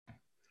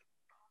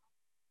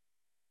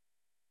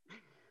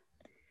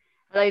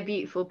Hello,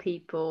 beautiful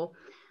people.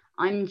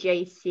 I'm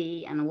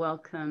JC, and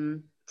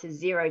welcome to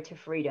Zero to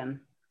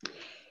Freedom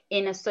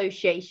in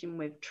association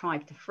with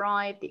Tribe to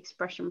Thrive, the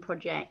Expression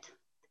Project,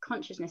 the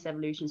Consciousness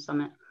Evolution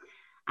Summit,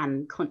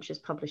 and Conscious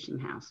Publishing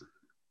House.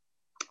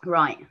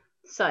 Right,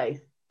 so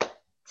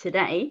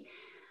today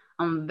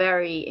I'm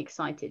very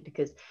excited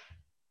because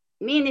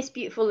me and this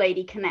beautiful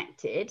lady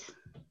connected,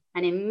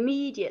 and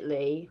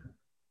immediately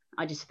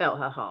I just felt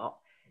her heart.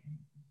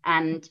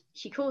 And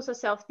she calls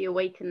herself the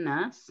Awakened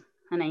Nurse.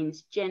 Her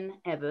name's Jen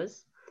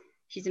Evers.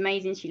 She's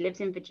amazing. She lives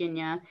in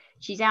Virginia.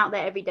 She's out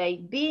there every day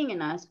being a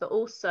nurse, but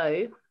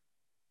also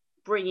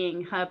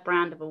bringing her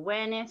brand of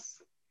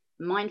awareness,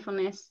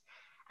 mindfulness,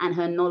 and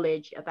her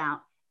knowledge about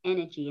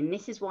energy. And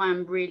this is why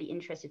I'm really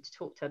interested to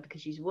talk to her,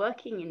 because she's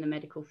working in the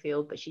medical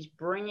field, but she's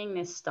bringing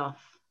this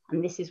stuff.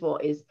 And this is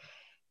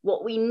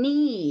what we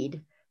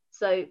need.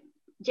 So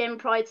Jen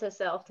prides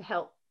herself to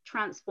help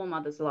transform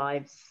others'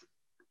 lives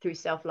through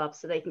self-love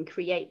so they can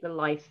create the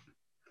life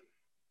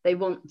they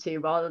want to,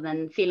 rather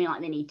than feeling like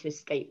they need to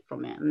escape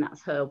from it. And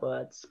that's her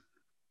words.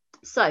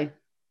 So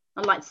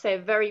I'd like to say a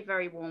very,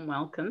 very warm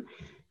welcome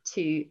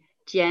to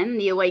Jen,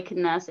 the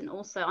Awakened Nurse. And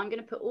also I'm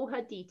going to put all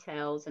her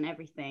details and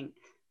everything,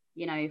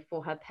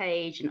 for her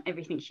page and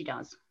everything she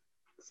does.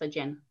 So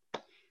Jen,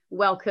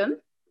 welcome.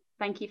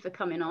 Thank you for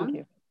coming on. Thank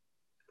you.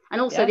 And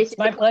also, this is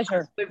my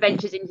pleasure. For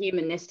Adventures in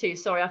Humanness too.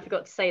 Sorry, I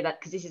forgot to say that,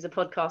 because this is a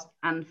podcast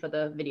and for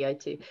the video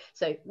too.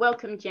 So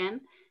welcome,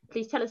 Jen.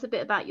 Please tell us a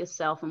bit about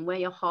yourself and where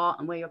your heart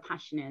and where your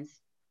passion is.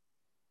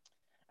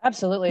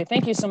 Absolutely.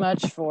 Thank you so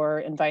much for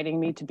inviting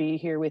me to be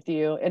here with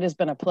you. It has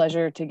been a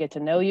pleasure to get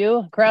to know you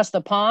across the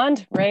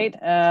pond, right?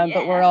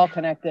 But we're all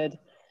connected.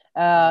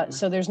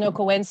 So there's no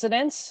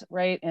coincidence,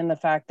 right, in the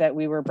fact that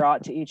we were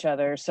brought to each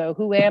other. So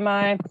who am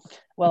I?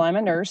 Well, I'm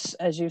a nurse,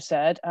 as you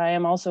said. I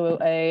am also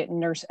a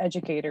nurse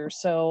educator.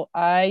 So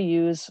I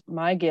use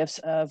my gifts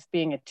of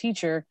being a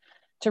teacher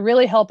to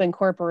really help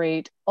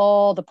incorporate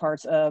all the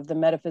parts of the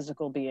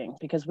metaphysical being,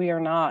 because we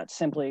are not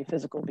simply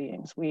physical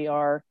beings. We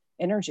are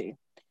energy.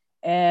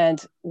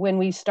 And when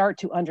we start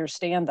to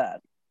understand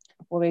that,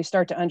 when we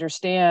start to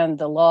understand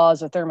the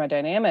laws of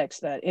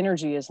thermodynamics, that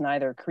energy is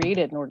neither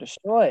created nor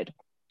destroyed,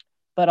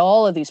 but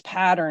all of these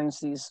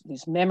patterns,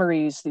 these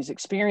memories, these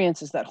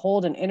experiences that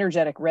hold an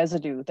energetic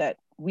residue that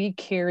we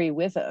carry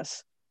with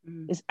us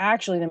is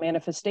actually the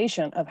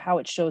manifestation of how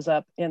it shows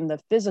up in the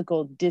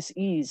physical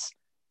dis-ease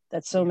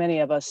that so many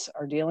of us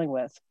are dealing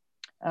with.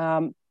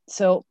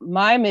 So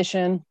my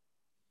mission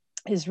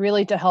is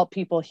really to help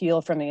people heal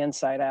from the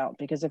inside out,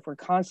 because if we're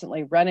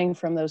constantly running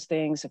from those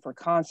things, if we're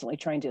constantly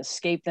trying to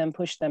escape them,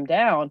 push them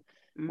down,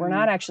 we're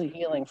not actually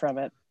healing from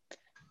it.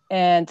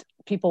 And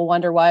people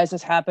wonder, why is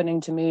this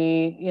happening to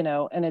me?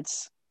 And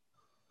it's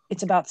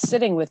about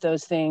sitting with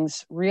those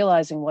things,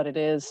 realizing what it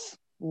is,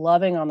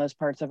 loving on those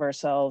parts of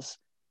ourselves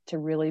to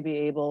really be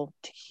able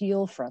to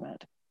heal from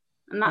it.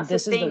 And that's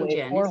this the thing, is the way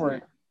Jen, forward.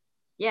 isn't it?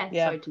 Yeah,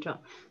 sorry to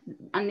interrupt.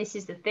 And this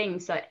is the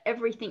thing. So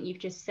everything you've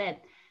just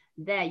said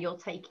there, you're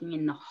taking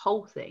in the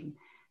whole thing.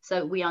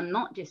 So we are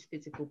not just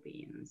physical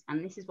beings,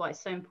 and this is why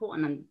it's so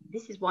important, and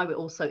this is why we're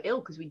all so ill,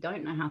 because we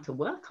don't know how to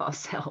work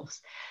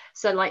ourselves.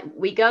 So like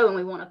we go and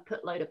we want to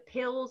put a load of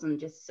pills and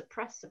just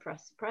suppress.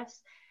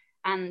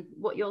 And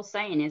what you're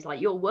saying is,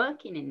 like, you're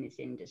working in this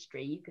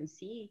industry, you can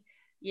see,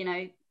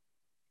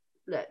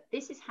 look,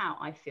 this is how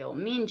I feel.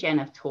 Me and Jen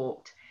have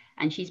talked,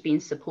 and she's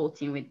been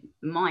supporting with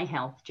my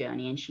health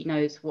journey, and she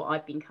knows what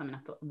I've been coming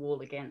up at the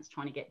wall against,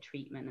 trying to get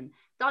treatment and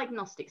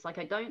diagnostics. Like,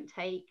 I don't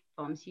take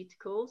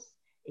pharmaceuticals.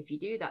 If you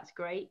do, that's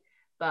great.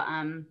 But,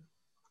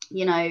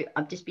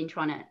 I've just been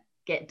trying to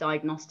get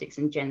diagnostics,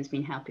 and Jen's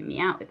been helping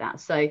me out with that.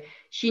 So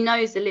she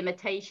knows the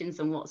limitations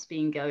and what's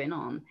been going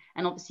on.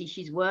 And obviously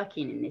she's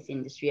working in this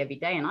industry every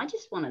day. And I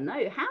just want to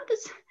know, how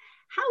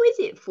is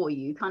it for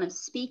you kind of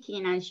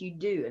speaking as you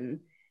do, and,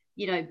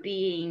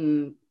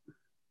 being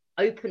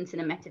open to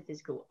the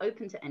metaphysical,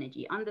 open to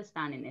energy,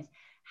 understanding this?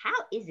 How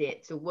is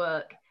it to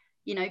work,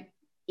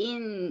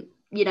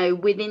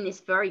 within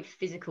this very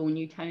physical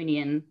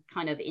Newtonian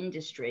kind of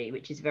industry,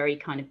 which is very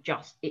kind of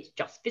it's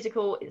just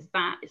physical,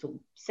 it's all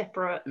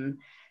separate, and,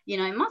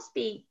 it must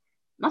be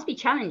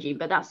challenging,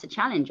 but that's the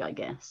challenge, I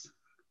guess.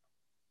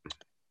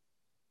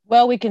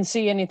 Well, we can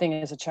see anything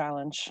as a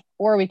challenge,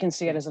 or we can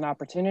see it as an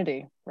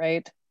opportunity,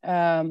 right?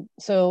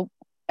 So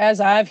as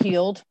I've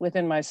healed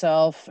within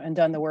myself and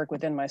done the work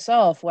within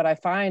myself, what I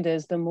find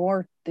is the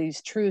more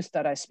these truths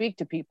that I speak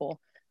to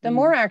people, the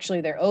more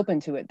actually they're open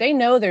to it. They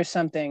know there's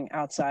something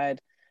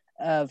outside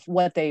of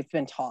what they've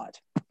been taught.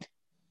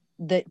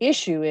 The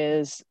issue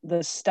is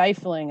the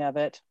stifling of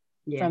it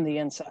from the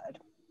inside.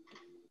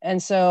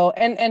 And so,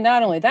 and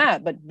not only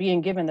that, but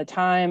being given the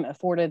time,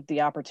 afforded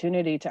the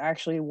opportunity to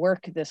actually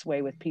work this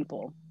way with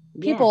people.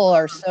 People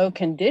are so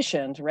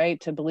conditioned, right,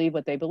 to believe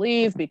what they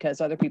believe,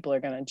 because other people are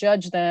going to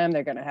judge them.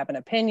 They're going to have an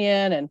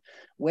opinion. And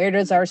where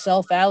does our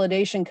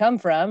self-validation come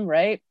from,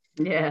 right?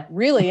 Yeah.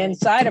 Really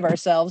inside of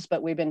ourselves,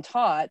 but we've been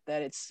taught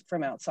that it's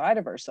from outside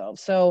of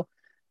ourselves. So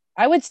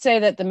I would say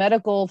that the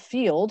medical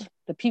field,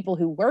 the people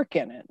who work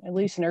in it, at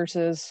least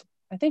nurses,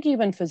 I think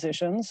even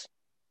physicians,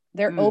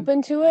 They're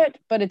open to it,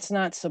 but it's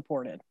not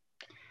supported.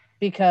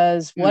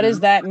 Because what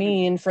does that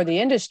mean for the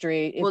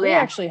industry if we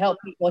actually help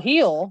people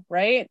heal,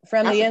 right?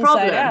 From the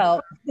inside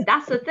out.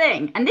 That's the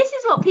thing. And this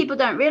is what people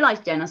don't realize,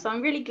 Jenna. So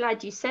I'm really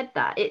glad you said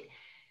that. It's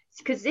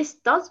because this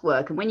does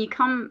work. And when you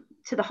come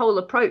to the whole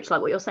approach,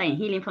 like what you're saying,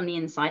 healing from the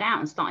inside out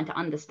and starting to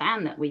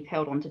understand that we've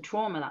held on to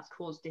trauma that's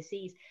caused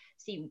disease.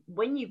 See,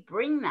 when you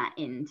bring that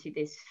into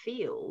this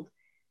field,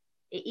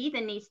 it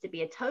either needs to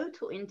be a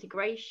total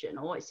integration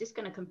or it's just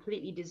going to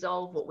completely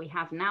dissolve what we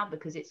have now,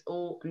 because it's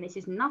all, and this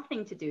is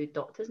nothing to do with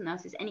doctors,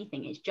 nurses,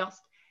 anything. It's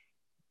just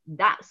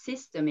that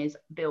system is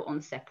built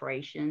on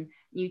separation,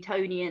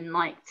 Newtonian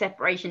like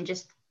separation,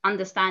 just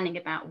understanding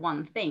about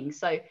one thing.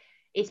 So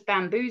it's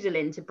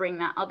bamboozling to bring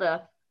that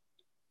other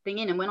thing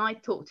in. And when I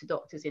talk to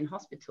doctors in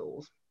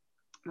hospitals,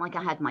 like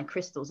I had my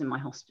crystals in my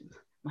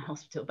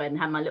hospital bed and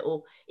had my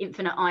little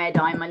infinite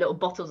iodine, my little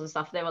bottles and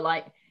stuff, they were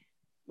like,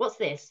 what's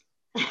this?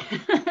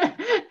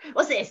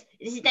 What's this?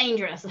 This is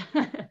dangerous.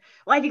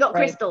 Why have you got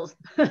crystals?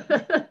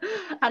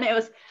 And it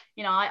was,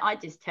 you know, I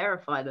just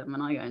terrify them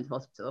when I go into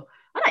hospital.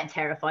 I don't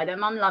terrify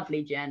them. I'm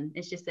lovely, Jen.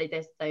 It's just they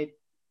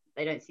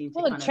don't seem to.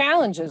 Well, it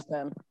challenges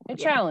them. It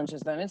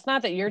challenges them. It's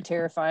not that you're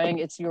terrifying.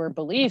 It's your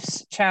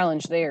beliefs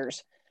challenge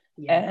theirs.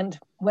 Yeah. And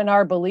when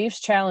our beliefs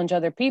challenge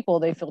other people,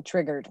 they feel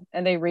triggered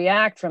and they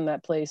react from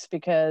that place,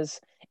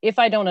 because if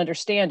I don't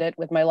understand it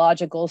with my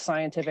logical,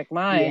 scientific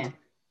mind,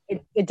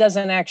 it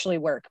doesn't actually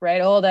work,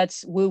 right? Oh,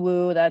 that's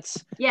woo-woo.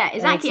 That's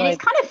exactly. And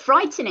it's kind of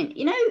frightening.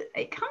 You know,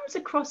 it comes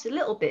across a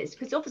little bit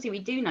because obviously we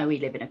do know we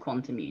live in a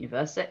quantum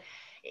universe. So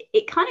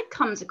it kind of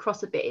comes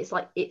across a bit. It's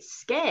like it's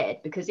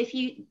scared, because if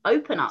you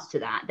open up to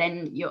that,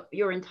 then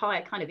your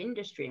entire kind of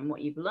industry and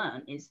what you've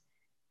learned is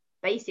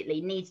basically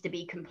needs to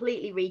be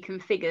completely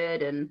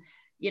reconfigured. And,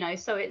 you know,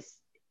 so it's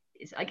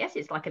I guess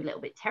it's like a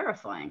little bit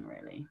terrifying,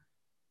 really.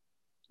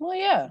 Well,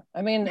 yeah.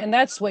 I mean, and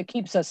that's what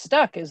keeps us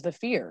stuck is the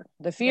fear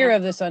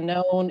of this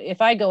unknown.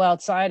 If I go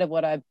outside of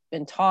what I've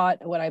been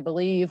taught, what I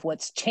believe,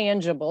 what's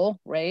tangible,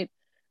 right?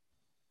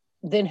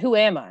 Then who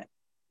am I?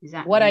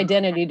 Exactly. What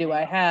identity do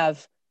I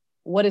have?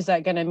 What is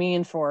that going to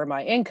mean for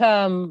my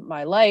income,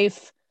 my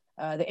life,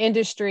 the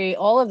industry,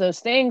 all of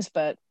those things?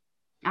 But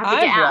I have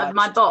to get out of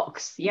my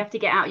box. You have to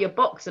get out of your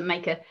box and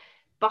make a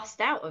bust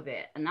out of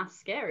it. And that's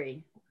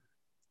scary.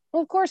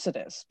 Well, of course it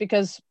is,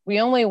 because we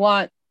only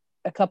want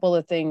a couple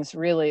of things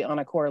really on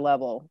a core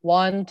level.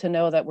 One, to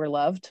know that we're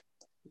loved.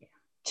 Yeah.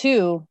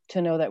 Two,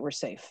 to know that we're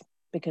safe,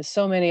 because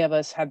so many of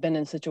us have been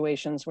in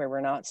situations where we're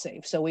not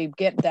safe. So we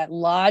get that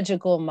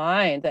logical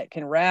mind that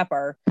can wrap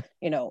our,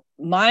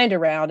 mind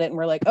around it. And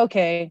we're like,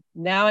 okay,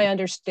 now I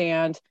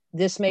understand.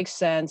 This makes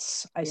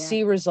sense. I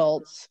see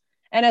results.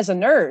 And as a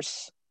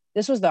nurse,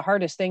 this was the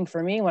hardest thing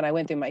for me when I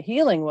went through my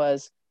healing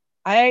was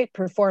I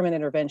perform an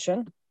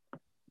intervention.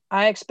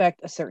 I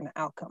expect a certain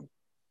outcome.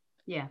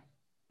 Yeah.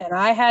 And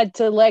I had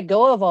to let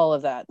go of all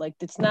of that. Like,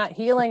 it's not,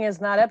 healing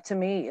is not up to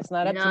me. It's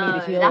not up to me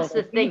to heal. That's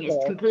the thing.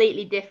 It's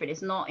completely different.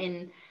 It's not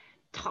in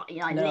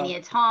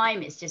linear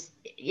time. It's just,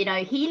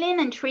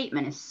 healing and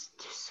treatment is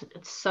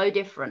so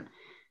different,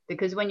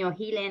 because when you're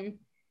healing,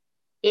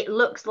 it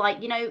looks like,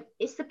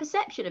 it's the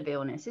perception of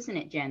illness, isn't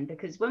it, Jen?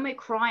 Because when we're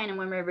crying and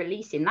when we're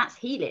releasing, that's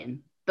healing.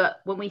 But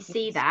when we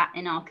see that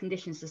in our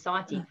conditioned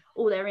society,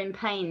 they're in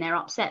pain, they're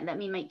upset, let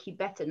me make you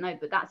better. No,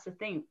 but that's the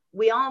thing.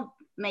 We are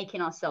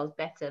making ourselves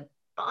better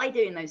by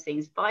doing those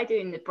things, by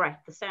doing the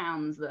breath, the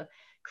sounds, the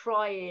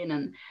crying,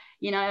 and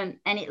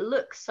and it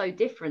looks so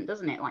different,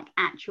 doesn't it? Like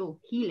actual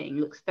healing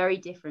looks very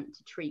different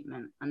to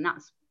treatment, and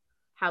that's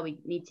how we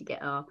need to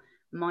get our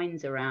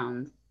minds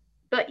around.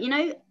 But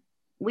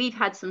we've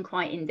had some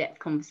quite in-depth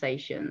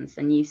conversations,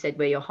 and you said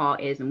where your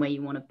heart is and where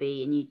you want to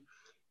be, and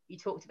you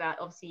talked about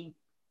obviously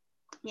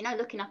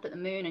looking up at the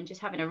moon and just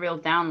having a real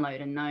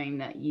download and knowing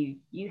that you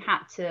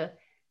had to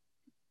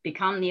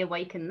become the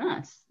awakened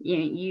nurse.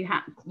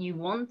 You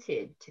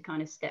wanted to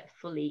kind of step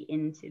fully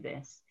into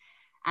this.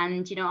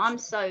 And I'm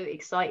so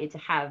excited to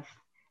have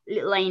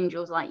little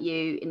angels like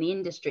you in the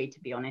industry, to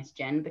be honest,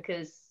 Jen,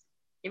 because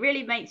it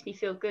really makes me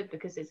feel good,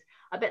 because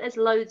I bet there's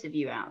loads of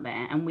you out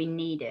there and we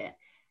need it.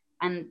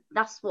 And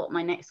that's what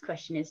my next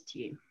question is to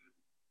you.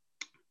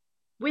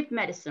 With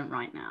medicine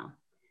right now,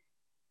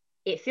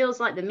 it feels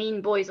like the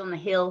mean boys on the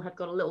hill have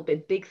got a little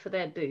bit big for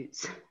their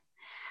boots.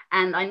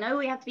 And I know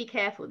we have to be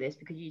careful with this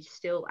because you're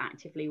still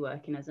actively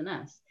working as a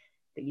nurse,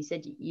 but you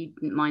said you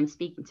didn't mind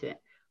speaking to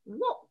it.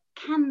 What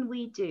can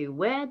we do?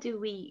 Where do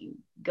we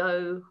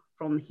go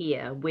from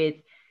here with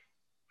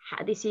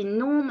this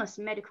enormous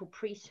medical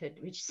priesthood,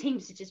 which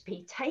seems to just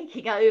be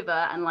taking over?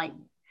 And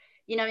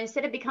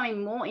instead of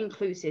becoming more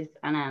inclusive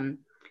and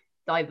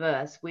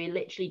diverse, we're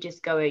literally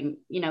just going,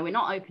 we're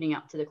not opening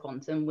up to the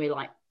quantum. We're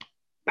like,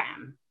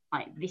 bam,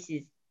 like this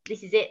is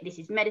it. This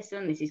is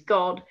medicine. This is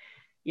God.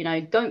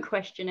 Don't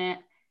question it,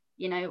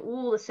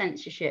 all the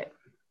censorship.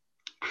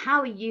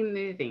 How are you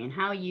moving and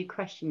how are you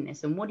questioning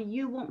this? And what do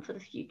you want for the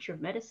future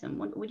of medicine?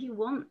 What would you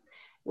want?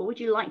 What would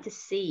you like to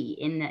see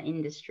in the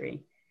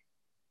industry?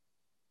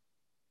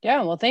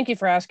 Yeah, well, thank you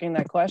for asking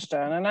that question.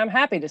 And I'm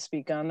happy to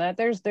speak on that.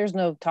 There's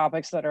no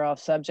topics that are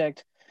off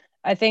subject.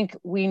 I think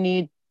we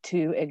need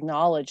to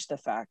acknowledge the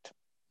fact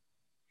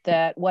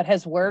that what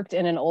has worked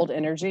in an old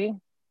energy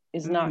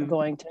is not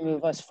going to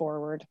move us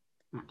forward.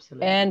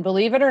 Absolutely. And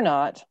believe it or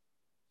not,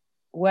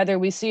 whether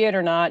we see it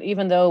or not,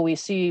 even though we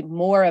see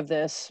more of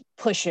this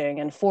pushing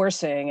and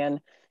forcing and,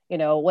 you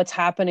know, what's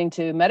happening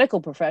to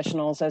medical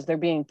professionals as they're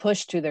being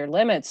pushed to their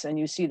limits, and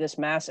you see this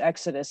mass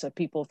exodus of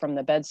people from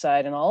the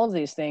bedside and all of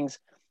these things,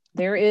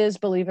 there is,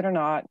 believe it or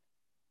not,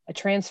 a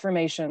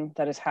transformation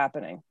that is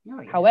happening. Oh,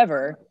 yeah.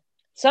 However,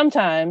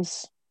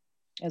 sometimes,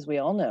 as we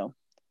all know,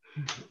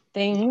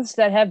 things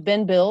that have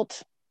been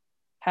built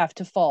have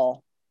to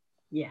fall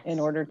in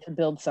order to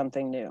build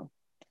something new.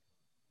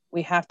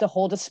 We have to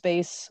hold a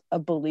space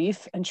of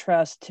belief and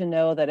trust to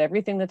know that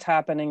everything that's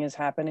happening is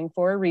happening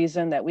for a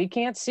reason that we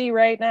can't see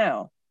right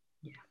now.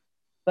 Yeah.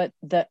 But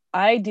the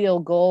ideal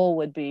goal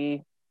would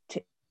be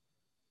to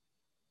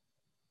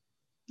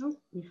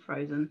you're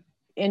frozen.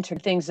 enter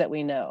things that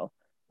we know.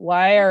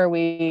 Why are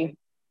we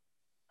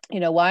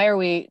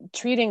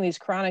treating these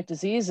chronic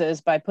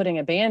diseases by putting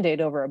a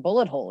Band-Aid over a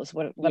bullet hole is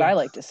what I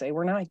like to say.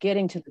 We're not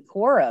getting to the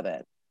core of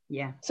it.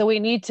 Yeah. So we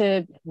need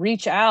to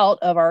reach out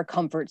of our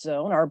comfort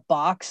zone, our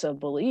box of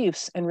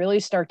beliefs, and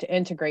really start to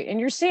integrate. And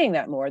you're seeing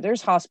that more.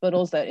 There's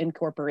hospitals that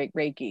incorporate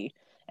Reiki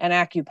and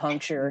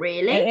acupuncture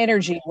and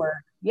energy work.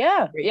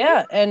 Yeah. Really?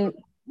 Yeah. And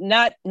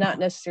not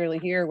necessarily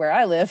here where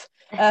I live,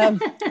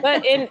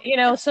 but in, you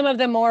know, some of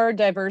the more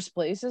diverse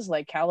places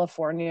like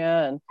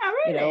California and,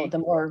 you know, the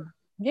more,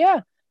 yeah.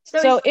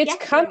 So it's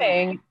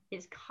coming.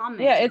 It's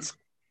coming. Yeah.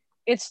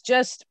 It's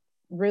just,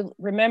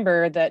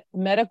 remember that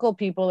medical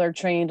people are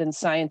trained in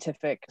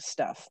scientific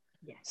stuff.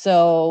 Yes.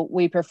 So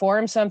we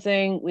perform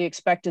something, we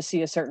expect to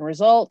see a certain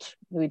result.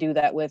 We do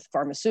that with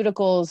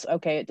pharmaceuticals.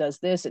 Okay, it does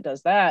this, it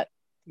does that.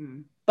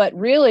 But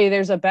really,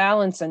 there's a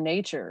balance in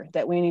nature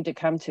that we need to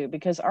come to,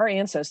 because our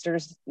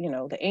ancestors, you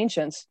know, the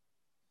ancients,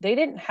 they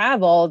didn't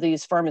have all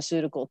these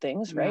pharmaceutical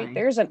things, right? No.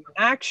 There's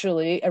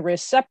actually a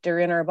receptor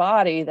in our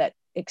body that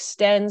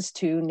extends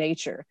to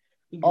nature.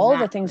 Exactly. All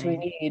the things we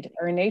need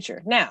are in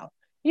nature. Now,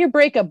 you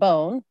break a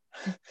bone,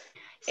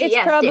 it's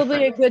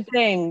probably a good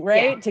thing,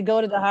 right? Yeah. To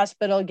go to the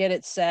hospital, get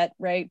it set,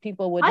 right?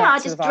 People would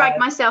not survive. I just drag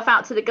myself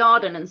out to the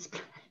garden and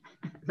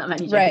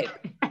right.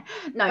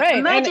 No, right.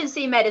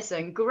 Emergency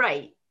medicine,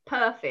 great,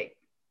 perfect.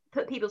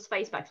 Put people's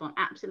face packs on,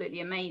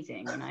 absolutely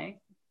amazing, you know?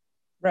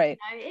 Right.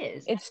 You know, it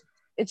is.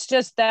 It's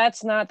just,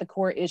 that's not the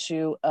core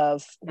issue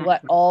of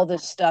what all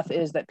this stuff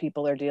is that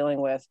people are dealing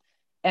with.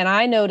 And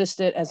I noticed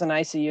it as an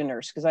ICU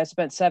nurse, because I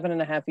spent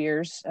 7.5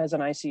 years as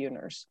an ICU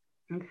nurse.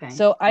 Okay.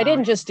 So I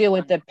didn't just deal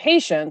with the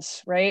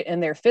patients, right,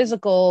 and their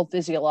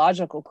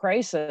physiological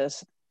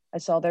crisis. I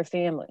saw their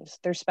families,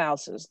 their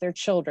spouses, their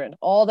children,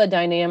 all the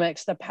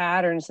dynamics, the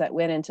patterns that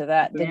went into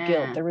that, the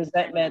guilt, the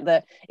resentment,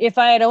 that if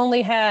I had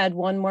only had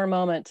one more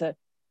moment to,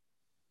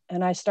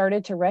 and I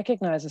started to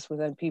recognize this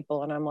within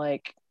people. And I'm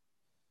like,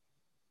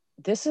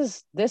 this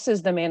is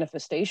the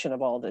manifestation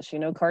of all this, you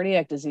know,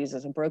 cardiac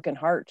diseases and broken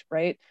heart,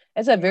 right?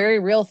 It's a very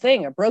real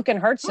thing, a broken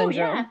heart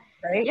syndrome. Yeah.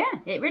 Right? Yeah,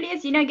 it really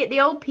is. You know, get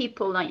the old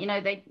people, like, you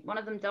know, one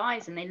of them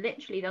dies and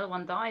the other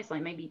one dies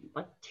like maybe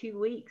like 2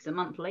 weeks, a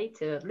month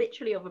later,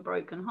 literally of a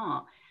broken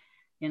heart,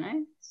 you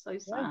know, so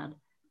sad. Yeah.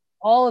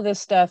 All of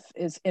this stuff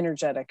is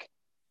energetic.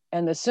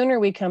 And the sooner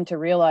we come to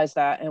realize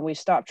that, and we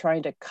stop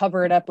trying to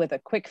cover it up with a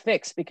quick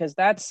fix, because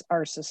that's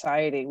our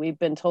society. We've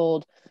been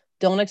told,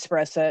 don't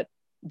express it,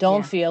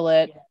 don't feel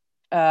it,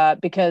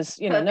 because,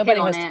 you know, nobody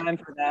has time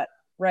for that.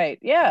 Right.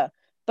 Yeah.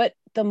 But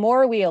the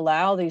more we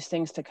allow these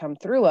things to come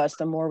through us,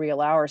 the more we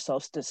allow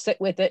ourselves to sit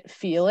with it,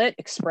 feel it,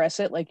 express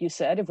it. Like you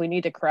said, if we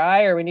need to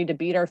cry or we need to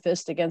beat our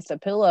fist against a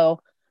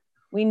pillow,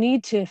 we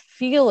need to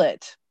feel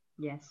it.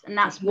 Yes. And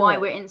that's why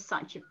we're in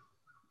such a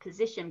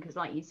position, because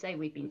like you say,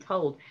 we've been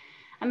told.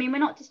 I mean, we're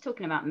not just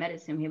talking about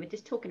medicine here. We're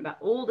just talking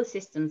about all the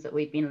systems that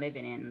we've been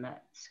living in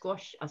that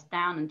squash us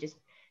down and just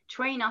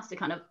train us to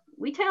kind of,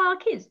 we tell our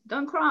kids,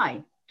 don't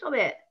cry, stop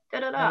it,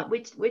 da-da-da.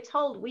 We're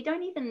told, we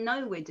don't even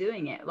know we're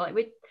doing it. Like,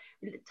 we're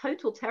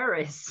total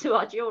terrorists to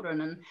our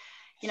children, and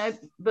you know,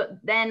 but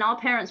then our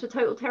parents were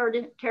total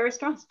terrorists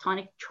to us,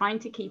 trying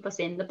to keep us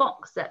in the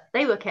box that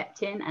they were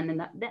kept in, and then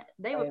that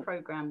they were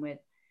programmed with.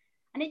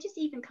 And it just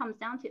even comes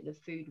down to the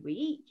food we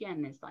eat,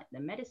 Jen. It's like the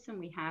medicine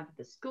we have,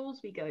 the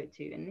schools we go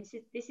to, and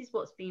this is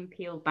what's being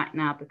peeled back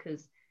now,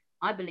 because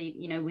I believe,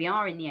 you know, we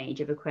are in the age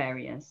of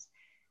Aquarius.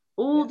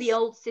 All the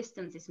old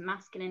systems, this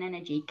masculine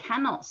energy,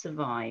 cannot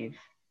survive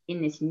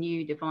in this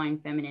new divine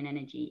feminine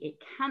energy.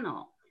 It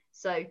cannot.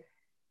 So,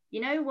 you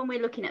know, when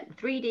we're looking at the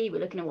 3D,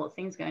 we're looking at what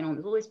things going on.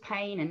 There's always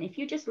pain. And if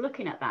you're just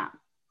looking at that,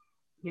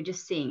 you're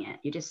just seeing it.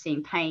 You're just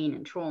seeing pain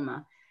and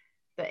trauma.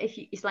 But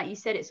it's like you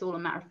said, it's all a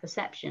matter of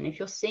perception. If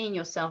you're seeing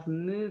yourself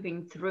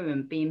moving through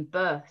and being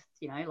birthed,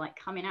 you know, like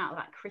coming out of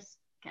that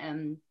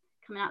coming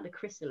out of the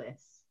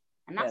chrysalis.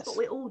 And that's what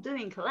we're all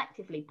doing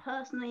collectively,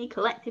 personally,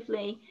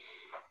 collectively.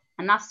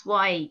 And that's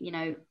why, you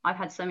know, I've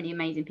had so many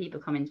amazing people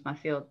come into my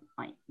field,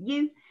 like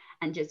you.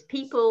 And just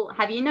people,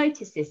 have you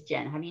noticed this,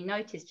 Jen? Have you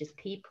noticed just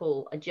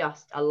people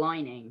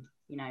aligning,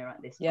 you know,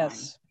 at this time?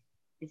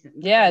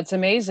 Yeah, it's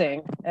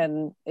amazing.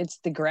 And it's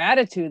the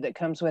gratitude that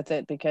comes with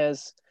it,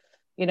 because,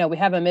 you know, we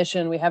have a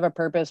mission, we have a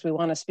purpose, we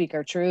want to speak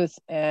our truth,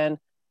 and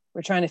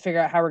we're trying to figure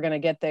out how we're going to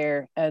get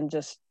there. And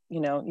just, you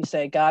know, you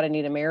say, God, I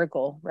need a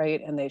miracle,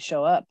 right? And they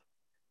show up.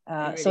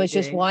 So it's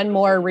just one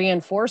more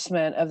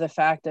reinforcement of the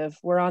fact of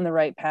we're on the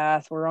right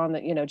path. We're on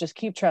the, you know, just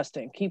keep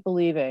trusting, keep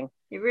believing.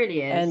 It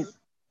really is. And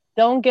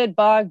don't get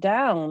bogged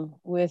down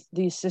with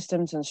these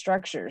systems and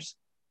structures,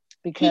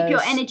 because keep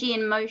your energy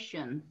in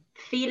motion.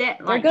 Feel it.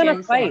 Like they're going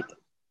to fight.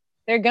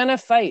 They're going to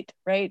fight,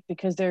 right?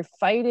 Because they're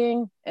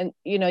fighting. And,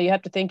 you know, you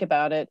have to think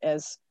about it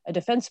as a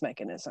defense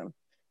mechanism.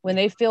 When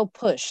they feel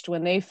pushed,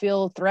 when they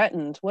feel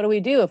threatened, what do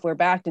we do if we're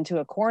backed into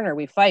a corner?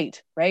 We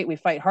fight, right? We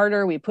fight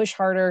harder, we push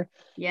harder.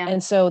 Yeah.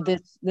 And so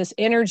this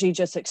energy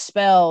just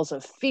expels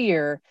of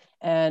fear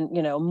and,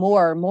 you know,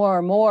 more.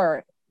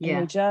 Yeah.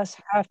 And we just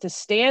have to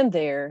stand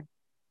there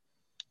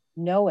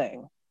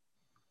knowing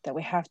that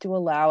we have to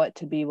allow it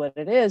to be what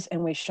it is.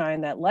 And we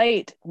shine that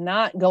light,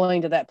 not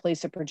going to that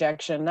place of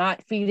projection,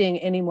 not feeding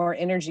any more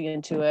energy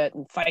into it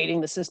and fighting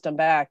the system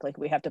back. Like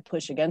we have to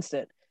push against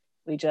it.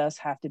 We just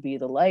have to be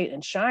the light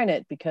and shine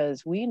it,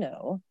 because we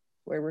know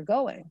where we're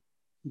going.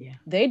 Yeah.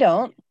 They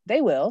don't.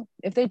 They will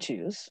if they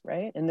choose,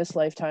 right? In this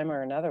lifetime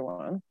or another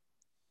one.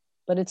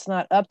 But it's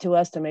not up to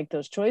us to make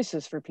those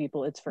choices for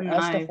people. It's for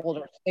us to hold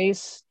our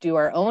space, do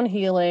our own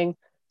healing,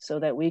 so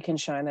that we can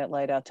shine that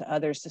light out to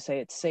others to say,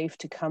 it's safe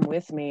to come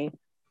with me.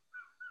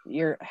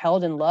 You're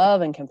held in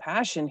love and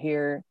compassion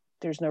here.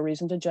 There's no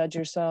reason to judge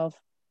yourself.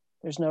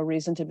 There's no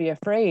reason to be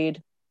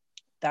afraid.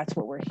 That's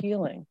what we're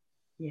healing.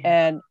 Yeah.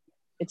 And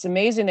it's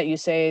amazing that you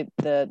say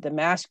the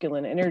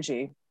masculine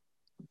energy.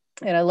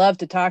 And I love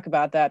to talk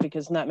about that,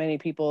 because not many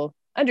people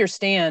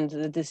understand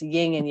that this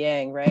yin and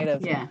yang, right?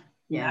 Of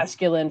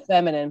masculine,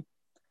 feminine.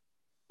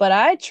 But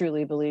I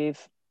truly believe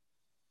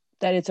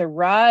that it's a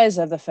rise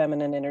of the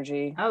feminine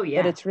energy. Oh,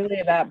 yeah. But it's really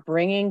about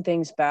bringing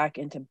things back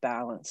into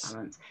balance.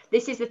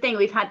 This is the thing.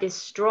 We've had this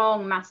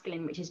strong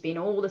masculine, which has been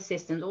all the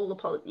systems, all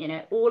the, you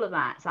know, all of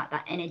that. It's like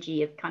that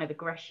energy of kind of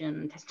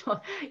aggression,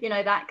 you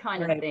know, that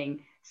kind of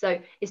thing. So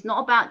it's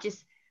not about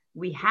just,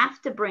 we have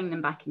to bring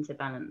them back into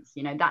balance.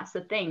 You know, that's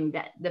the thing,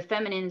 that the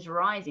feminine's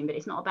rising, but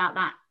it's not about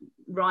that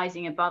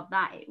rising above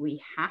that.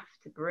 We have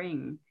to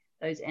bring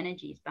those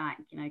energies back,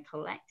 you know,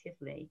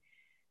 collectively,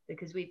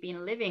 because we've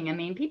been living, I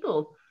mean,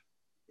 people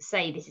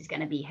say this is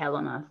going to be hell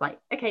on earth. Like,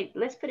 okay,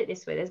 let's put it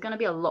this way. There's going to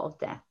be a lot of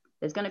death.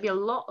 There's going to be a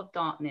lot of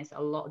darkness,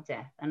 a lot of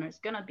death, and it's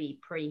going to be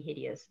pretty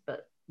hideous.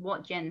 But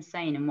what Jen's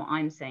saying and what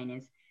I'm saying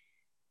is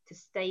to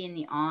stay in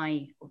the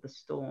eye of the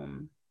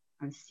storm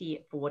and see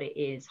it for what it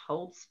is.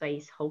 Hold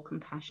space, hold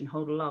compassion,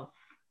 hold love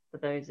for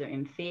those that are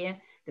in fear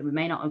that we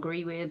may not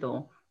agree with,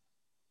 or,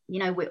 you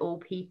know, we're all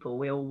people,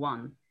 we're all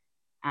one.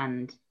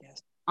 And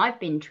I've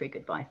been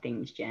triggered by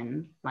things,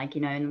 Jen, like,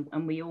 you know,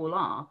 and we all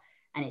are.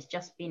 And it's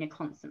just been a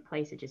constant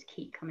place of just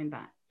keep coming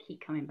back.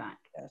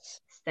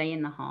 Yes. Stay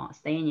in the heart,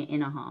 stay in your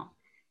inner heart.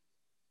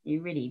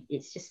 You really,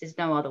 it's just, there's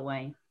no other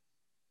way.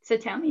 So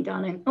tell me,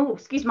 darling. Oh,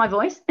 excuse my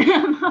voice.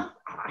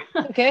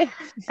 Okay.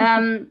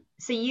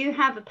 So you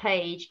have a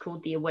page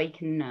called The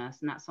Awakened Nurse,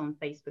 and that's on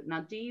Facebook.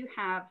 Now, do you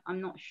have,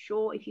 I'm not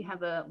sure if you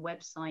have a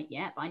website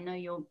yet, but I know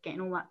you're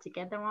getting all that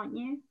together, aren't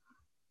you?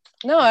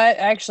 No,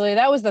 actually,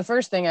 that was the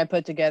first thing I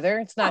put together.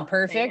 It's not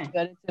perfect,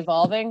 but it's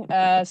evolving.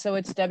 So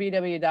it's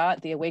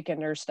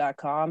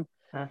www.theawakenednurse.com.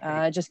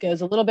 It just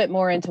goes a little bit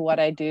more into what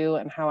I do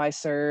and how I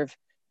serve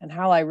and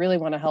how I really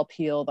want to help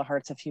heal the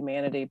hearts of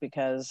humanity,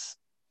 because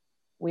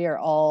we are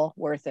all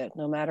worth it,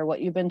 no matter what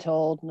you've been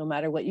told, no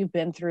matter what you've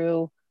been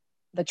through,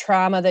 the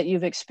trauma that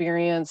you've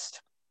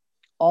experienced.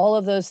 All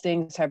of those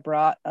things have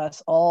brought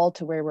us all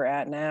to where we're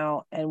at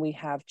now, and we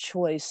have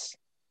choice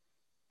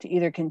to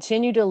either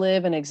continue to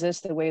live and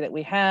exist the way that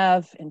we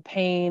have, in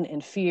pain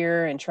and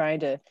fear, and trying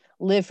to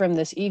live from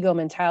this ego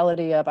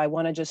mentality of, I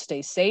want to just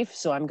stay safe,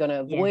 so I'm going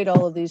to avoid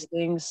all of these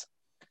things.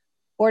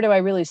 Or do I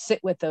really sit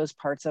with those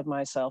parts of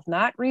myself,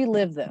 not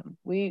relive them?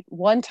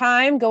 One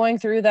time going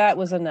through that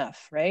was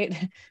enough, right?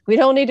 We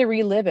don't need to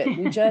relive it.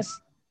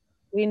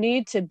 We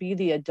need to be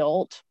the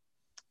adult,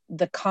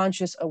 the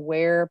conscious,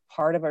 aware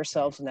part of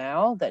ourselves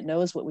now that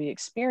knows what we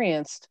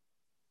experienced.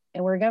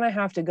 And we're going to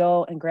have to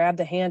go and grab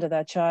the hand of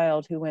that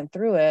child who went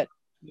through it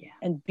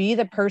and be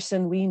the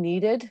person we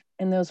needed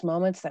in those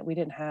moments that we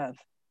didn't have.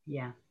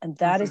 Yeah. And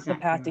that is the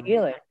path to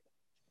healing.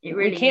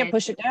 We can't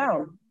push it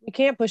down. We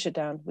can't push it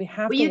down. We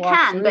have to you walk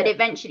can, through but it.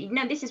 eventually,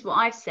 no, this is what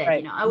I've said.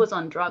 Right. You know, I was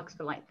on drugs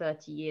for like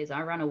 30 years.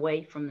 I ran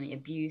away from the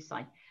abuse.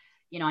 I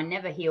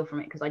never healed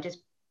from it because I just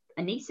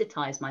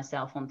anesthetized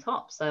myself on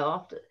top.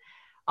 So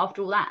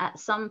after all that, at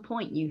some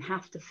point you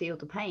have to feel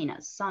the pain.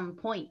 At some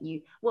point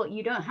you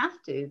don't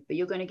have to, but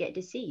you're going to get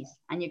diseased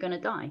and you're going to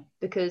die,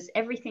 because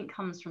everything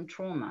comes from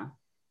trauma.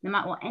 No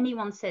matter what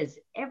anyone says,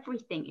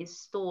 everything is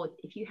stored.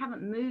 If you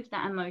haven't moved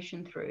that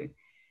emotion through,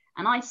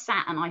 and I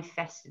sat and I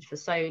festered for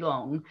so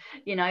long,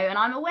 you know, and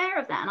I'm aware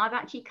of that. And I've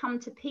actually come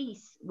to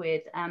peace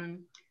with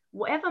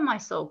whatever my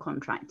soul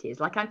contract is.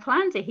 Like, I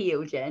plan to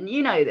heal, Jen,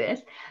 you know this,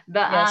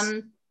 but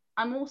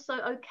I'm also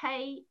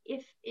okay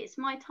if it's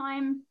my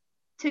time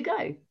to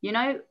go, you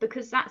know,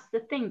 because that's the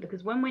thing.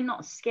 Because when we're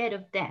not scared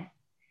of death,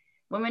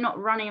 when we're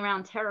not running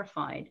around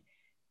terrified,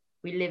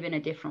 we live in a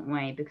different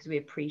way because we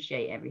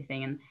appreciate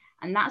everything.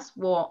 And that's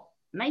what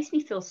makes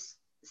me feel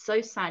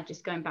so sad,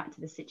 just going back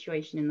to the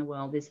situation in the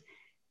world, is,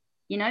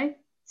 you know,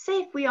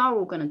 say if we are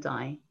all going to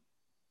die,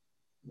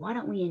 why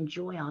don't we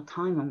enjoy our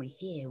time when we're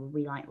here?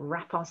 We like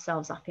wrap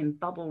ourselves up in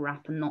bubble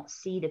wrap and not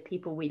see the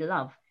people we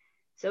love.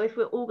 So if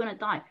we're all going to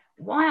die,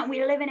 why aren't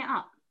we living it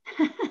up?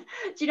 Do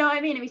you know what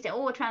I mean? And we say,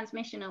 oh,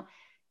 transmissional.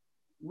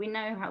 We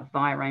know how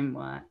virome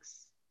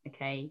works.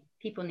 Okay.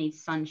 People need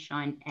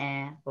sunshine,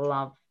 air,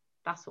 love.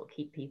 That's what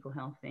keep people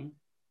healthy.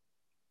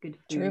 Good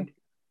food. True.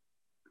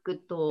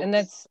 Good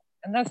thoughts.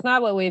 And that's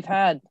not what we've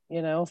had,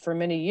 you know, for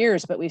many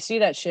years, but we see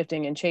that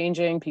shifting and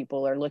changing.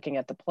 People are looking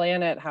at the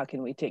planet. How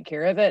can we take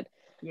care of it?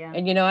 Yeah.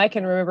 And, you know, I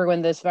can remember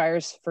when this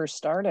virus first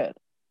started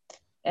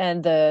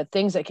and the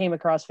things that came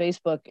across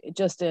Facebook,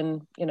 just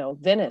in, you know,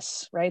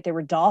 Venice, right? There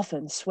were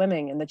dolphins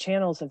swimming in the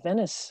channels of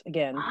Venice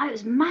again. Oh, it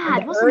was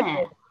mad, wasn't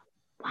it?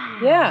 Wow.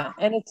 Yeah.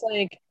 And it's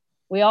like,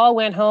 we all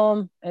went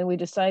home and we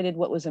decided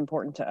what was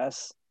important to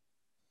us.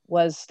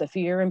 Was the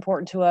fear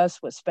important to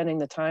us? Was spending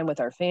the time with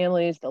our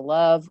families, the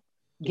love,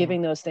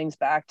 giving those things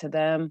back to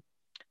them?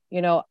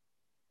 You know,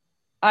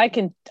 I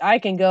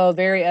can go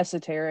very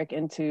esoteric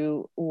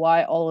into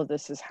why all of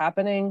this is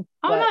happening.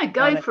 Oh no,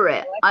 go for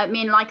it. I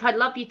mean, like, I'd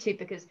love you to,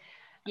 because,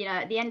 you know,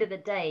 at the end of the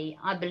day,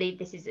 I believe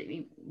this is,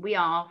 we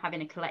are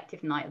having a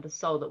collective night of the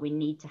soul that we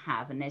need to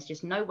have, and there's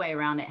just no way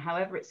around it.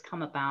 However it's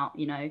come about,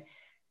 you know,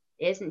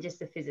 it isn't just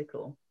the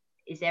physical,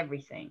 it's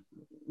everything.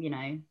 You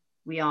know,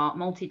 we are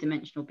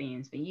multidimensional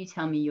beings. But you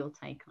tell me your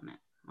take on it,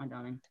 my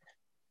darling.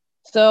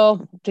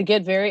 So to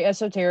get very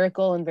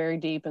esoterical and very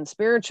deep and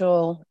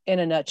spiritual, in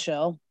a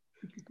nutshell,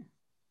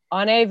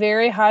 on a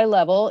very high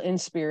level in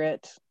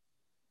spirit,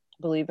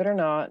 believe it or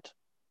not,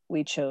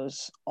 we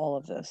chose all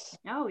of this.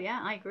 Oh yeah,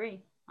 I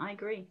agree.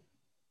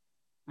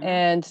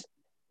 And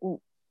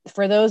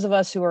for those of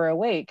us who are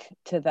awake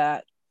to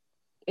that,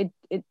 it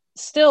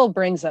still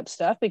brings up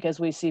stuff because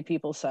we see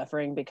people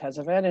suffering because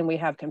of it, and we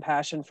have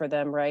compassion for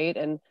them, right?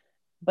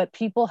 But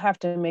people have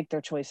to make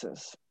their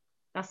choices.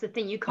 That's the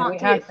thing. You can't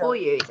do it for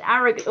you. It's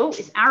arrogant. Oh,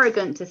 it's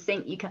arrogant to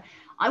think you can.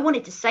 I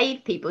wanted to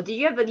save people. Did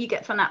you ever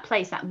get from that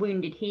place, that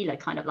wounded healer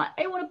kind of like,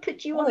 I want to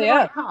put you on the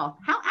right path?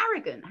 How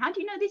arrogant. How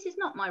do you know this is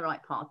not my right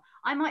path?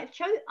 I might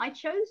have I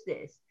chose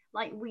this.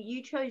 Like,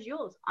 you chose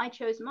yours. I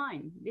chose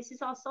mine. This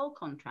is our soul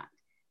contract.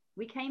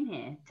 We came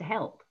here to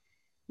help.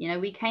 You know,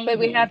 we came But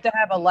we have to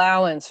have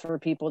allowance for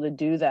people to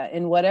do that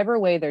in whatever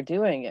way they're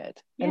doing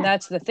it. Yeah. And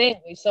that's the thing.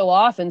 We so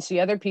often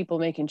see other people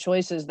making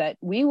choices that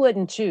we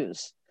wouldn't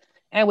choose.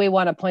 And we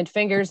want to point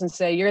fingers and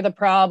say, you're the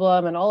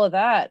problem and all of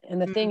that.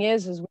 And the thing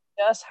is we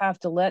just have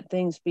to let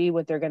things be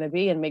what they're going to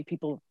be and make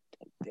people,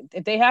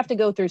 if they have to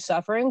go through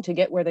suffering to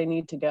get where they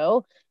need to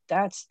go,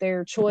 that's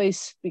their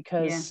choice,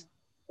 because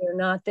they're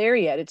not there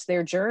yet. It's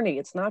their journey.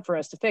 It's not for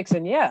us to fix.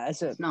 And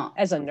as a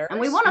nurse. And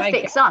we want to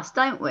fix us,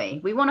 don't we?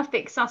 We want to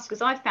fix us,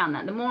 because I found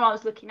that the more I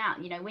was looking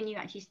at, you know, when you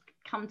actually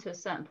come to a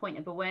certain point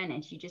of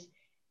awareness,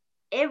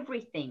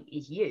 everything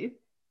is you.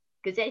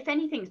 Because if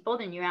anything's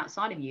bothering you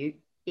outside of you,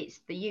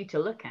 it's for you to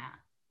look at,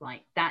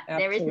 like that.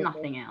 Absolutely. There is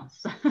nothing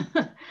else.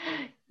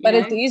 But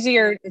it's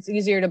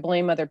easier to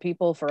blame other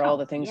people for all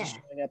the things that are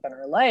showing up in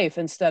our life,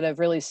 instead of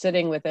really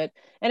sitting with it.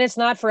 And it's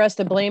not for us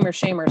to blame or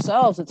shame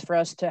ourselves. It's for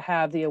us to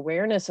have the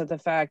awareness of the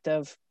fact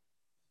of,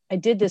 I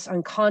did this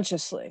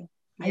unconsciously.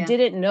 I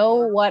didn't know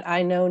what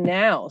I know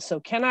now. So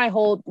can I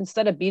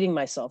instead of beating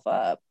myself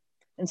up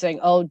and saying,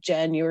 oh,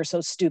 Jen, you were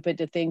so stupid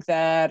to think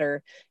that,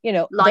 or, you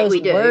know, like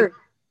we do. Words.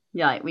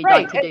 Yeah, we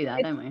like to do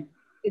that, don't we?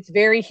 It's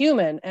very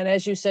human. And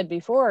as you said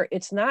before,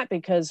 it's not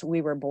because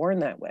we were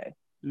born that way.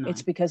 No.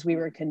 It's because we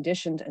were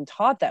conditioned and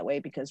taught that way,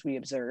 because we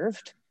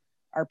observed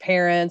our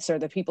parents or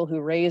the people who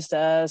raised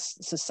us,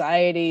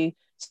 society,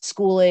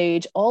 school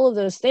age, all of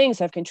those things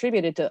have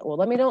contributed to, well,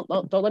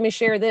 don't let me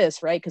share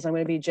this, right? Because I'm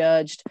going to be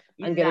judged.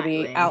 Exactly. I'm going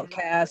to be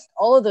outcast,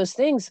 all of those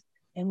things.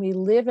 And we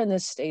live in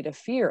this state of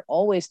fear,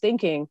 always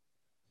thinking,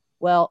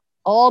 well,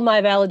 all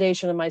my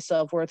validation of my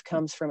self-worth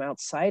comes from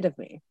outside of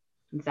me.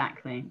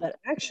 Exactly. But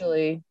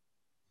actually,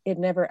 it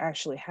never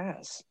actually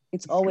has.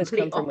 It's always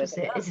come from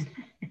within us.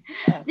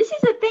 Yeah. This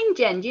is the thing,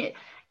 Jen.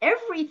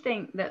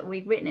 Everything that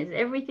we've witnessed,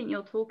 everything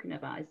you're talking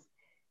about, is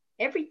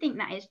everything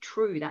that is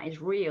true, that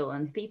is real,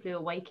 and people who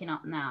are waking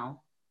up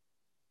now,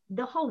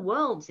 the whole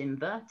world's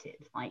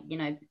inverted. Like, you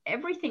know,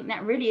 everything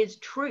that really is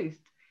truth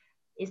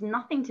is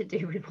nothing to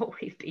do with what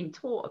we've been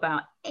taught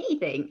about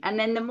anything. And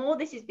then the more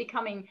this is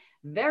becoming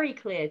very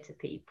clear to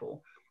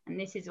people, and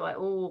this is why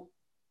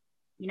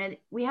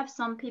we have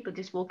some people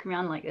just walking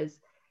around like us.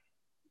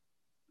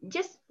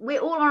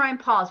 We're all our own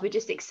paths. We're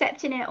just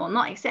accepting it or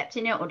not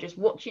accepting it, or just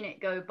watching it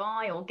go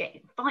by, or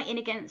fighting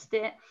against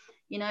it.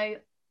 You know,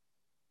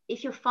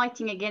 if you're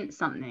fighting against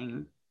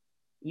something,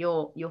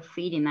 you're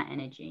feeding that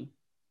energy.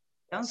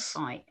 Don't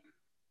fight.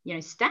 You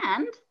know,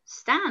 stand,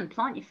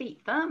 plant your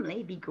feet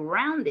firmly, be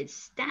grounded,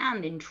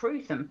 stand in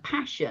truth and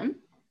passion.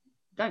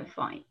 Don't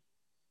fight.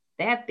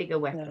 They have bigger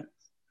weapons.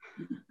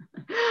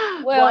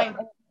 Well,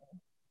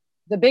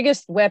 the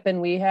biggest weapon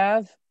we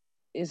have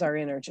is our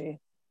energy,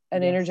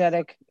 an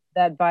energetic,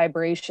 that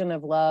vibration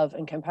of love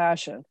and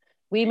compassion.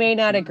 We may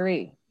not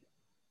agree.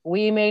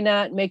 We may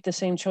not make the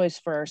same choice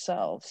for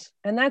ourselves,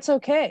 and that's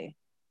okay.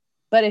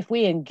 But if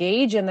we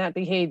engage in that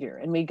behavior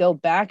and we go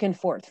back and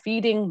forth,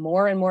 feeding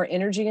more and more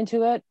energy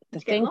into it, the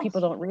thing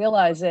people don't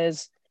realize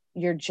is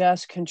you're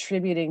just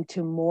contributing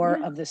to more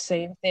of the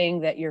same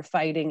thing that you're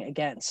fighting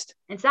against.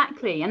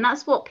 Exactly. And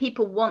that's what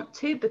people want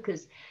too,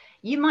 because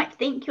you might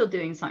think you're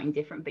doing something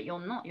different, but you're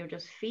not. You're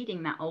just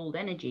feeding that old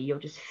energy. You're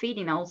just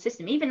feeding the old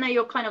system. Even though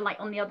you're kind of like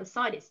on the other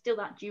side, it's still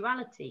that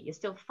duality. You're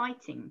still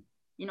fighting.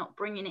 You're not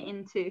bringing it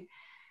into.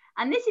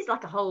 And this is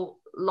like a whole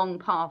long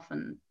path.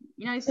 And,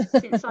 you know,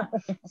 since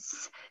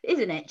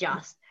isn't it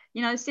just,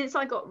 you know, since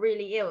I got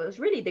really ill, it was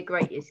really the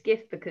greatest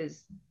gift,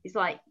 because it's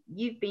like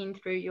you've been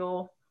through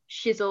your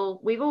shizzle.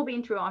 We've all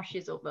been through our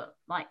shizzle, but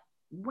like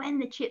when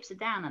the chips are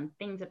down and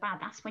things are bad,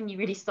 that's when you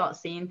really start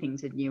seeing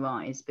things with new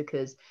eyes.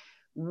 Because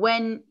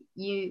when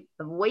you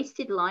have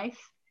wasted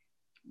life,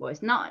 well,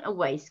 it's not a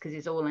waste because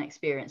it's all an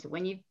experience.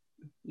 When you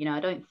know,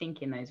 I don't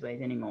think in those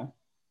ways anymore.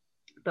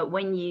 But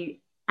when you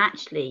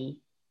actually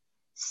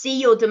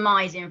see your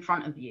demise in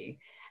front of you,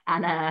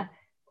 and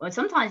well,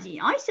 sometimes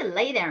I used to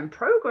lay there and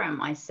program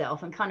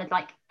myself and kind of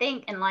like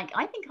think, and like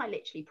I think I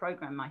literally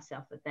programmed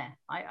myself with death.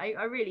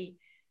 I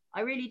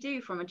really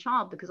do, from a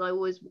child, because I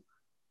always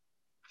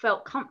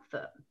felt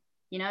comfort.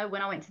 You know,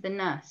 when I went to the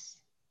nurse,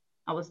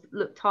 I was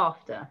looked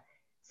after.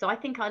 So I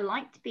think I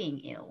liked being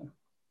ill,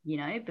 you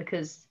know,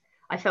 because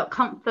I felt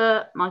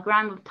comfort. My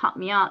grandma would tuck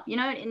me up, you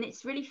know, and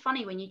it's really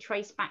funny when you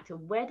trace back to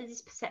where does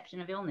this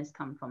perception of illness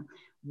come from?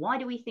 Why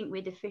do we think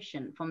we're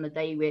deficient from the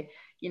day we're,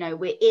 you know,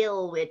 we're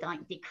ill, we're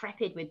like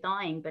decrepit, we're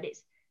dying? But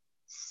it's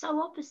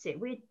so opposite.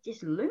 We're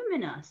just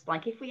luminous.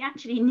 Like if we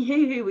actually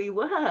knew who we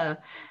were,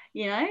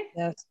 you know,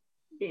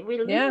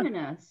 we're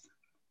luminous.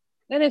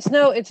 And it's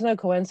no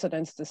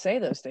coincidence to say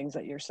those things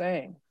that you're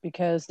saying,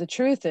 because the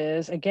truth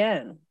is,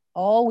 again,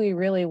 all we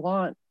really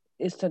want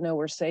is to know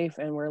we're safe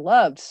and we're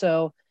loved.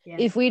 So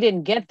if we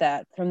didn't get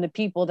that from the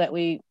people that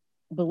we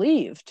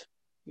believed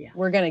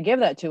were going to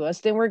give that to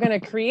us, then we're going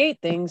to create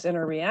things in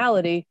our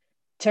reality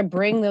to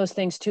bring those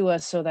things to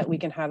us so that we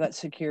can have that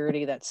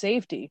security, that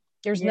safety.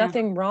 There's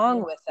nothing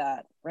wrong with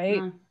that,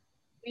 right?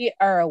 We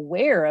are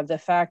aware of the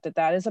fact that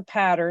that is a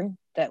pattern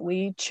that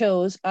we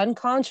chose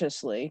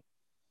unconsciously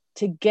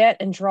to get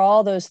and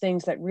draw those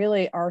things that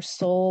really our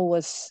soul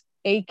was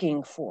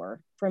aching for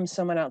from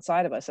someone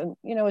outside of us. And,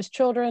 you know, as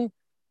children,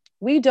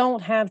 we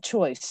don't have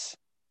choice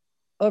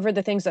over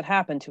the things that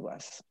happen to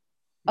us.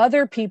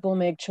 Other people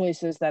make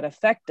choices that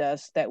affect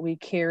us, that we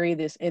carry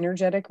this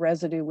energetic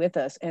residue with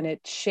us, and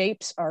it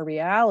shapes our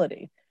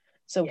reality.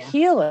 So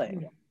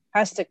healing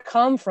has to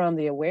come from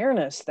the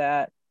awareness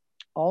that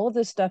all of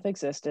this stuff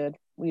existed.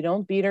 We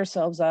don't beat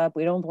ourselves up.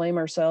 We don't blame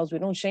ourselves. We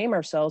don't shame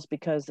ourselves,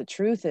 because the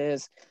truth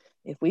is,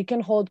 if we can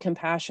hold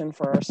compassion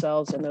for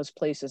ourselves in those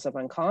places of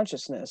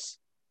unconsciousness,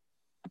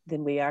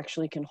 then we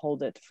actually can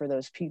hold it for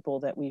those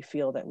people that we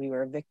feel that we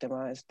were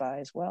victimized by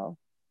as well.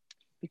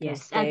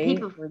 Because they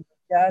were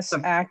just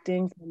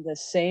acting from the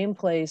same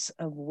place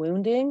of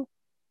wounding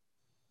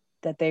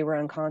that they were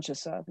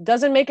unconscious of. It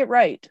doesn't make it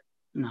right.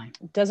 No.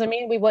 It doesn't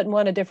mean we wouldn't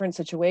want a different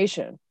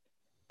situation.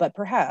 But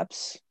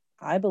perhaps,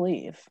 I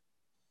believe,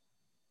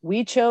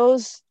 we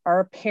chose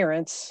our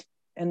parents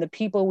and the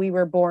people we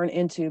were born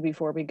into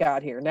before we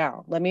got here.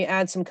 Now, let me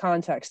add some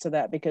context to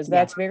that, because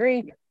that's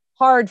very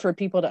hard for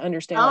people to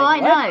understand. Oh,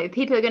 like, I know.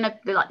 People are going to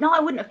be like, no, I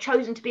wouldn't have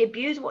chosen to be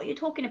abused. What are you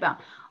talking about?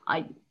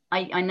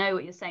 I know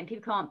what you're saying.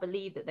 People can't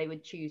believe that they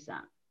would choose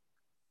that.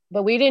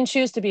 But we didn't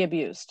choose to be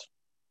abused.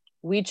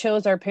 We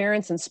chose our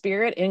parents in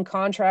spirit, in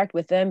contract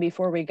with them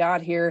before we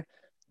got here,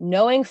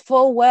 knowing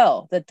full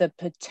well that the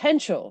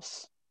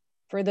potentials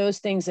for those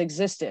things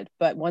existed.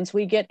 But once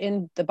we get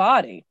in the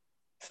body,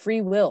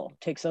 free will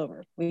takes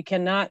over. We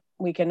cannot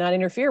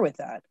interfere with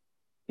that,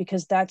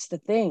 because that's the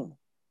thing.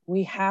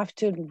 We have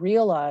to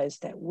realize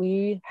that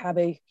we have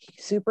a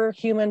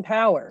superhuman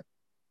power,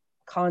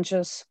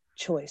 conscious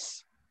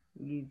choice.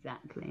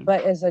 Exactly.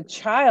 But as a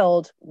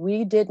child,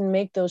 we didn't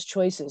make those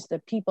choices. The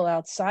people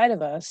outside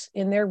of us,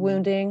 in their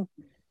wounding,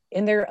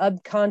 in their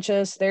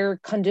unconscious, their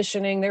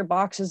conditioning, their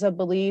boxes of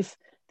belief,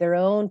 their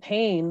own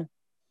pain,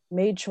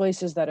 made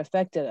choices that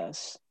affected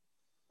us.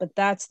 But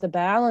that's the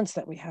balance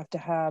that we have to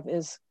have,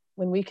 is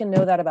when we can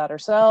know that about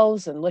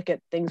ourselves and look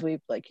at things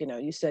we've, like, you know,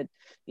 you said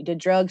you did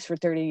drugs for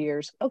 30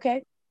 years.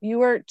 Okay. You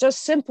were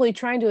just simply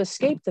trying to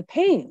escape the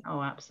pain.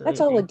 Oh, absolutely.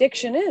 That's all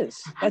addiction is.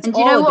 That's and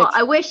all you know addiction. What?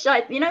 I wish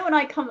when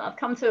I've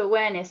come to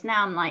awareness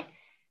now, I'm like,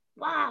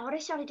 wow, I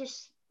wish I'd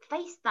just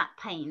faced that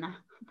pain.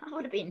 That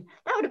would have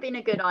been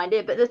a good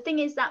idea. But the thing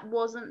is, that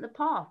wasn't the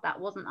path.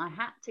 I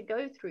had to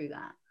go through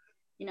that.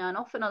 You know, and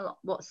often a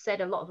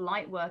lot of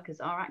light workers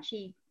are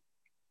actually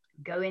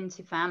go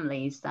into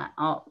families that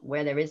are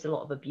where there is a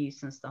lot of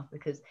abuse and stuff,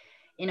 because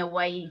in a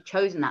way you've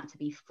chosen that to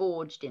be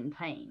forged in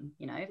pain,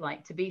 you know,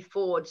 like to be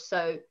forged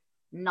so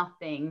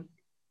nothing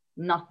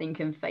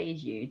can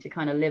phase you, to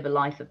kind of live a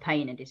life of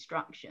pain and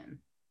destruction.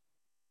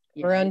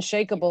 We're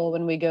unshakable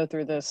when we go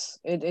through this.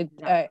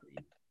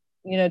 Exactly.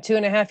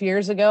 2.5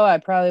 years ago, I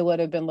probably would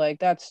have been like,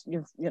 that's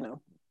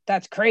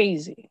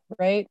crazy,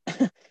 right?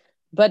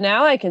 But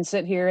now I can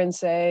sit here and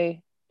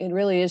say, it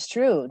really is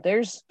true.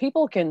 There's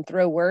people can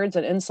throw words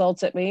and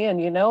insults at me,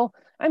 and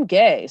I'm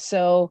gay.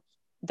 So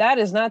that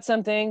is not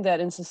something that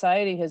in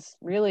society has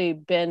really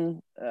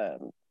been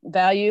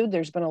valued.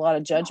 There's been a lot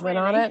of judgment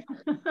on it.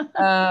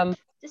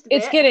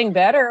 It's getting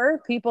better.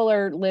 People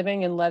are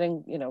living and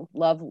letting,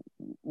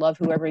 love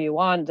whoever you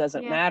want. It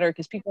doesn't matter,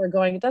 because people are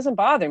going, it doesn't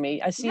bother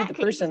me. I see the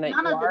person that you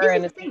are. This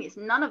is the thing. It's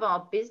none of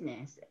our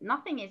business.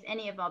 Nothing is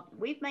any of our,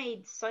 we've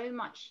made so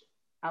much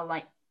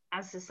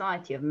as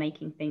society of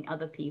making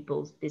other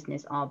people's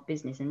business our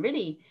business. And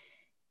really,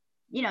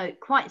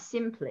 quite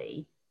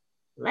simply,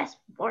 let's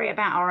worry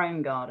about our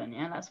own garden.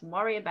 Let's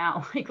worry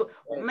about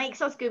what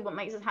makes us good, what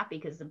makes us happy,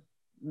 because the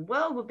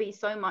world would be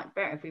so much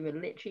better if we were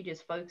literally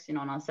just focusing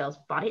on ourselves.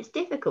 But it's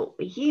difficult.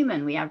 We're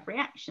human. We have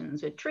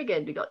reactions. We're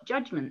triggered. We've got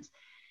judgments.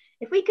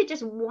 If we could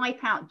just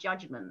wipe out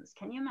judgments,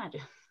 can you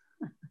imagine?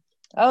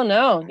 Oh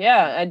no.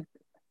 Yeah.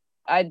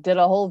 I did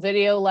a whole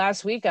video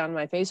last week on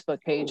my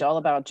Facebook page all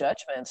about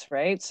judgments,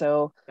 right?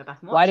 So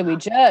why do we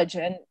judge?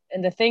 And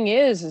the thing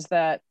is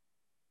that,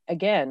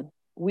 again,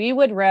 we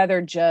would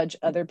rather judge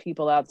other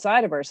people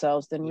outside of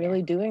ourselves than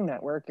really doing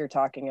that work you're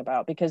talking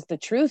about, because the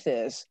truth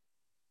is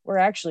we're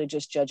actually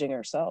just judging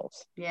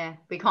ourselves. Yeah,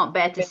 we can't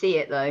bear to see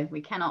it, though.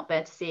 We cannot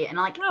bear to see it.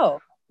 And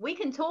we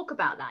can talk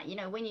about that,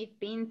 when you've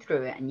been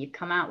through it and you've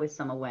come out with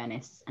some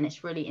awareness, and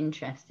it's really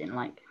interesting.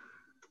 Like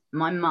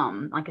my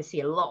mum, I can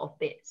see a lot of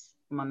bits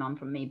from my mum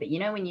from me, but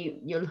when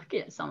you're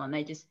looking at someone,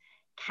 they just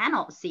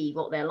cannot see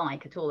what they're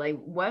like at all. They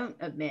won't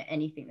admit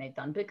anything they've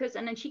done,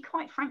 and then she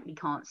quite frankly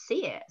can't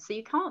see it. So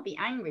you can't be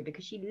angry,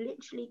 because she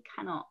literally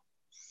cannot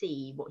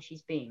see what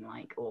she's being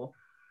like, or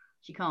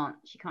she kind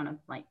of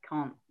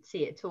can't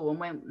see it at all. And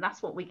when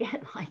that's what we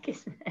get like,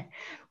 isn't it?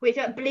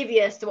 We're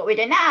oblivious to what we're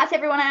doing. It's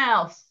everyone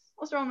else.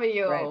 What's wrong with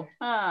you? Right.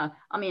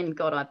 I mean,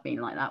 God, I've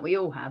been like that. We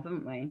all have,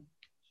 haven't we?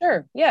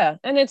 Sure. Yeah.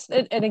 And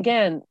and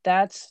again,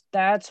 that's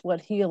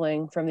what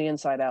healing from the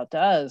inside out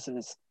does.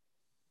 Is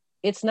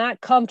it's not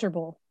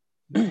comfortable,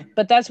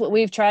 but that's what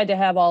we've tried to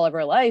have all of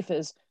our life.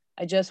 Is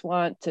I just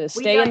want to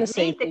stay in the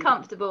safety. We don't need the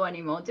comfortable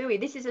anymore, do we?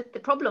 This is the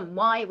problem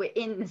why we're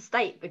in the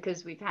state,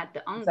 because we've had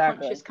the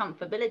unconscious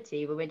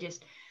comfortability where we're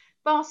just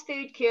fast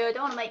food cured,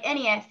 don't want to make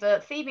any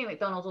effort, feed me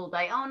McDonald's all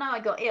day. Oh no, I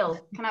got ill.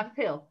 Can I have a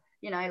pill?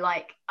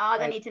 I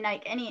don't need to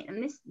make any.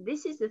 And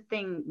this is the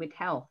thing with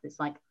health. It's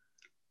like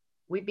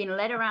we've been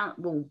led around,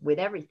 with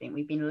everything,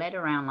 we've been led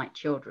around like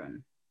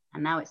children.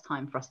 And now it's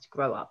time for us to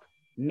grow up.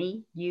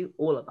 Me, you,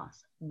 all of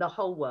us, the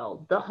whole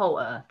world, the whole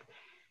earth.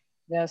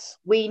 Yes.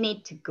 We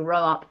need to grow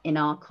up in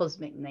our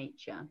cosmic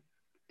nature,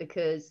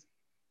 because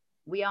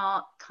we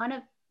are kind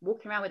of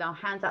walking around with our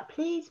hands up.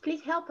 Please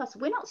help us.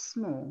 We're not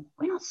small.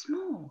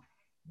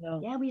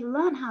 No. Yeah, we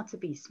learn how to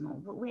be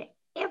small, but we're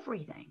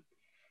everything.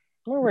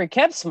 Well, we're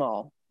kept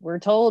small. We're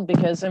told,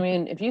 because, I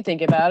mean, if you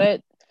think about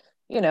it,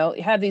 you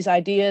have these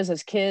ideas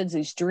as kids,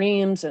 these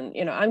dreams, and,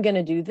 I'm going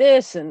to do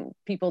this. And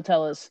people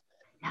tell us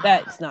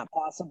that's not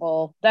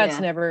possible. That's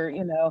never,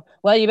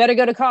 well, you better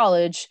go to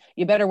college.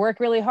 You better work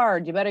really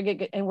hard. You better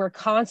get, and we're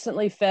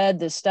constantly fed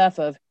this stuff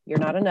of you're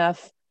not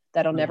enough.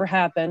 That'll never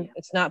happen.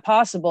 It's not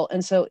possible.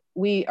 And so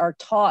we are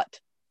taught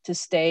to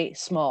stay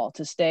small,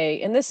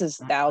 and this is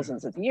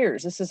thousands of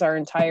years. This is our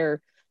entire,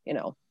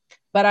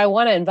 but I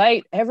want to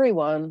invite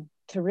everyone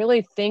to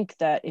really think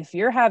that if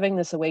you're having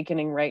this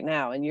awakening right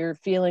now and you're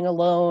feeling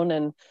alone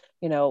and,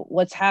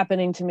 what's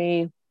happening to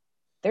me,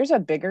 there's a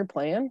bigger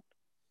plan.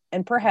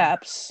 And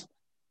perhaps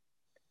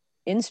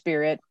in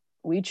spirit,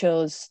 we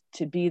chose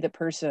to be the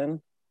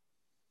person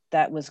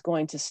that was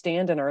going to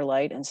stand in our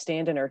light and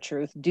stand in our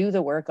truth, do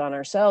the work on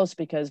ourselves,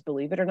 because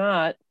believe it or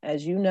not,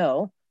 as you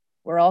know,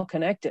 we're all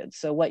connected.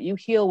 So what you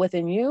heal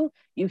within you,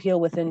 you heal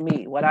within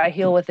me. What I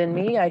heal within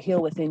me, I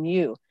heal within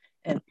you.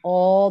 And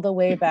all the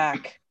way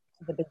back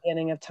to the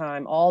beginning of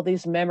time, all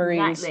these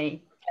memories,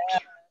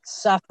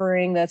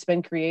 suffering that's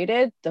been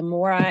created, the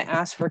more I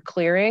ask for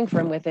clearing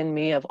from within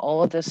me of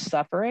all of this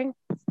suffering,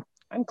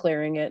 I'm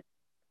clearing it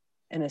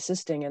and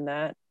assisting in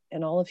that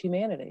in all of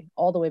humanity,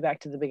 all the way back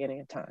to the beginning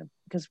of time,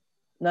 because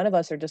none of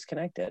us are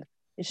disconnected.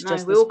 It's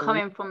just we're all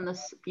coming from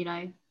this,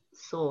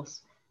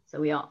 source. So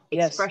we are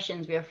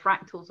expressions, we are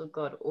fractals of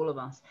God, all of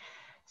us.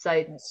 So,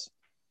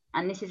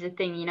 and this is the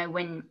thing,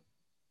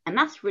 and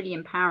that's really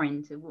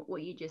empowering to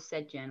what you just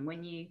said, Jen,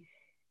 when we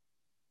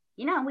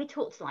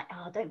talk to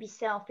don't be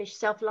selfish.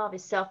 Self-love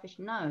is selfish.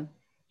 No,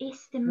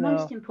 it's the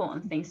most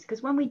important things,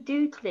 because when we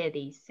do clear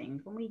these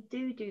things, when we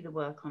do the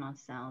work on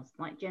ourselves,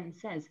 like Jen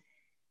says,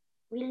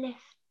 we lift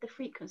the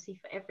frequency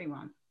for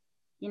everyone.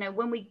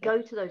 When we go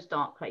to those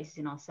dark places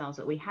in ourselves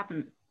that we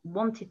haven't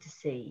wanted to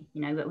see,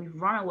 that we've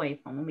run away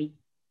from, when we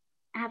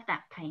have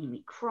that pain,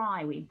 we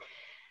cry, we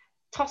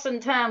toss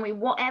and turn,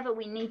 whatever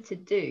we need to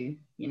do,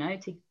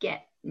 to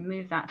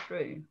move that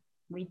through,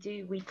 we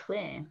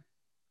clear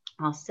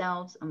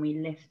ourselves and we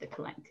lift the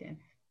collective.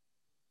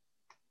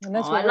 And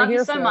that's I love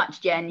you so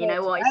much, Jen. You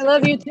know what? I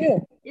love you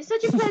too. It's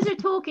such a pleasure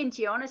talking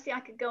to you. Honestly, I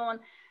could go on.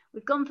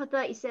 We've gone for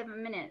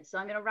 37 minutes, so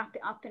I'm going to wrap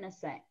it up in a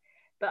sec.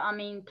 But I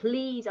mean,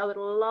 please, I would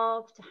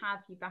love to have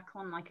you back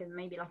on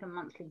maybe like a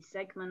monthly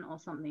segment or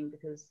something,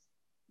 because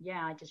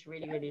yeah, I just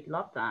really, really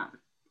love that.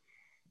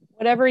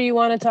 Whatever you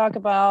want to talk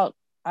about,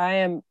 I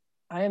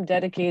am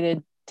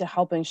dedicated to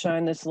helping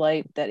shine this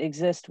light that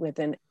exists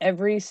within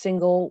every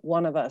single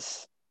one of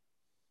us.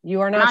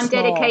 You are not I'm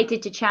small.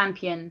 dedicated to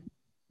champion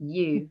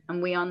you,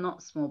 and we are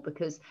not small,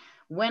 because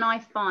when I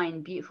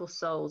find beautiful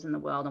souls in the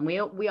world, and we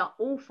are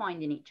all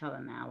finding each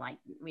other now, like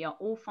we are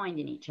all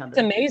finding each other. It's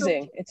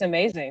amazing. It's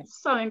amazing.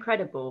 It's so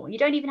incredible. You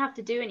don't even have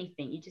to do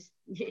anything.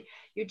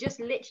 You're just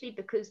literally,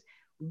 because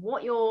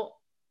what you're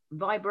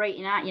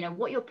vibrating at, you know,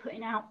 what you're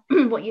putting out,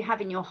 what you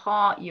have in your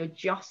heart, you're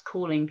just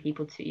calling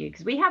people to you,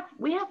 because we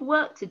have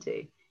work to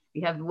do.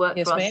 We have work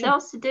for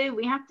ourselves to do.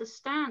 We have to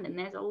stand, and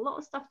there's a lot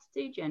of stuff to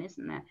do, Jen,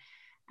 isn't there?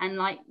 And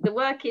like the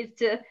work is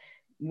to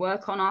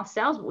work on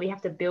ourselves, but we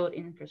have to build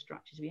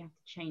infrastructures. We have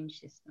to change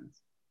systems.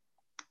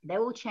 They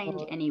will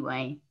change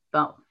anyway,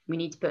 but we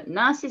need to put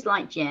nurses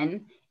like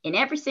Jen in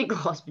every single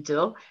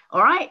hospital.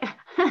 All right.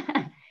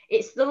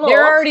 It's the law.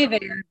 They're already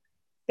there.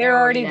 They're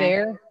already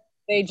there.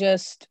 They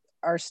just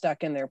are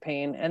stuck in their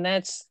pain. And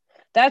that's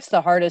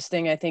the hardest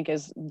thing, I think,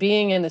 is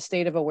being in the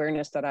state of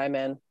awareness that I'm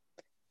in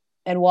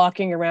and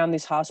walking around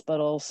these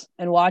hospitals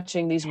and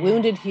watching these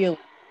wounded healers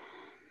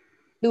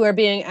who are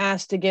being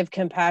asked to give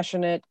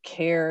compassionate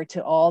care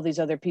to all these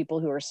other people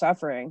who are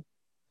suffering.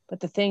 But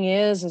the thing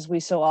is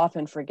we so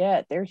often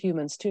forget they're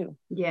humans too.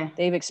 Yeah.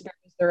 They've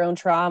experienced their own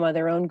trauma,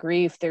 their own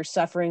grief, they're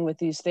suffering with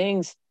these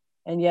things.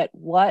 And yet,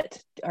 what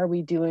are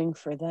we doing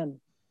for them?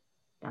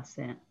 That's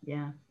it.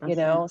 Yeah.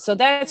 So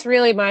that's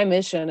really my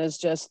mission, is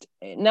just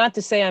not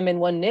to say I'm in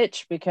one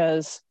niche,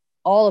 because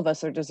all of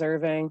us are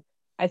deserving.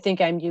 I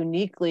think I'm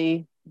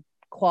uniquely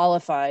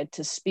qualified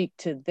to speak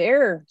to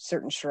their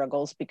certain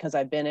struggles because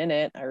I've been in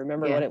it. I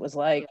remember what it was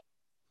like.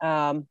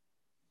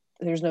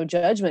 There's no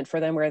judgment for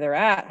them where they're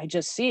at. I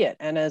just see it.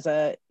 And as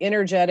a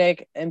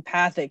energetic,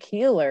 empathic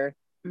healer,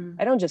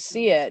 I don't just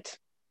see it,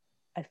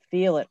 I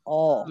feel it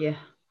all. Yeah.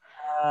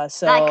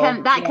 So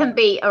that can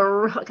be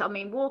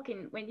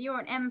walking, when you're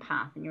an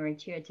empath and you're an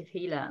intuitive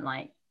healer,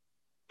 like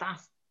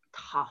that's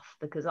tough,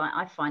 because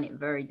I find it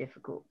very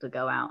difficult to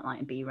go out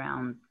and be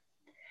around.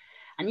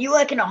 And you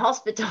work in a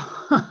hospital,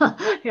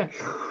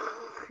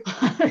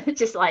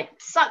 just like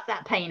suck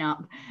that pain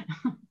up.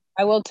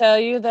 I will tell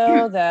you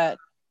though that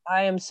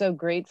I am so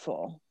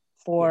grateful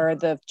for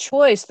the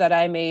choice that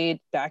I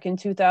made back in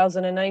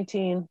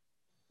 2019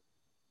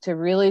 to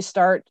really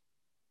start.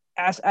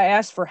 I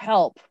asked for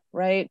help,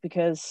 right?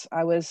 Because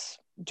I was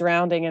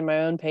drowning in my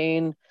own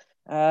pain,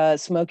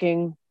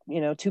 smoking,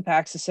 2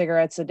 packs of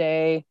cigarettes a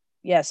day.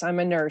 Yes, I'm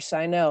a nurse.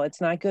 I know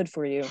it's not good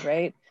for you,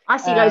 right? I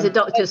see loads of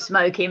doctors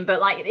smoking, but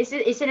like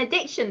it's an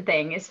addiction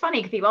thing. It's funny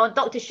because people,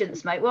 doctors shouldn't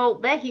smoke. Well,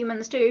 they're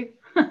humans too.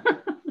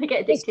 They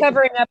get addicted. It's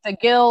covering up the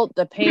guilt,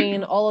 the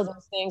pain, all of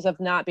those things of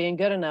not being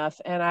good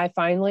enough. And I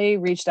finally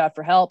reached out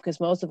for help,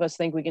 because most of us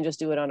think we can just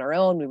do it on our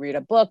own. We read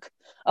a book.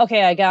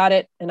 Okay, I got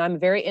it. And I'm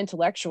very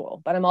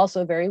intellectual, but I'm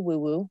also very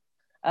woo-woo.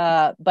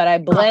 But I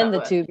blend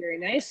the two very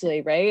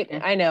nicely, right?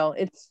 Yeah. I know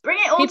it's bring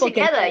it all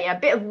together. A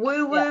bit of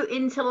woo-woo,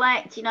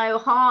 intellect,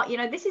 heart.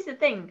 This is the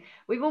thing.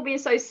 We've all been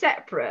so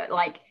separate.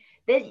 Like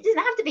it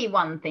doesn't have to be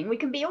one thing. We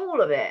can be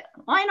all of it.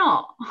 Why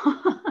not?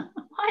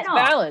 Why not?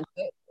 Balance.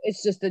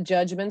 It's just the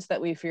judgments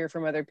that we fear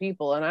from other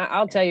people. And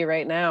I'll tell you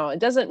right now, it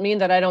doesn't mean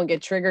that I don't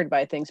get triggered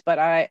by things, but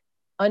I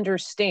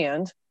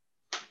understand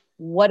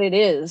what it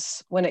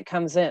is when it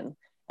comes in.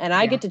 And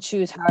I get to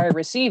choose how I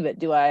receive it.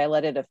 Do I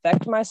let it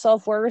affect my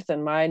self-worth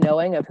and my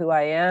knowing of who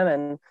I am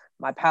and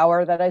my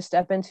power that I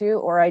step into?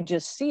 Or I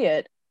just see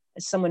it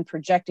as someone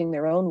projecting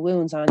their own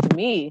wounds onto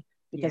me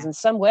because in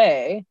some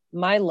way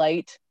my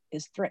light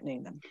is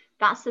threatening them.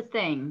 That's the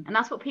thing. And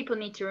that's what people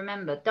need to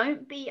remember.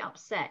 Don't be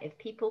upset if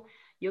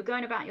you're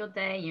going about your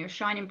day, you're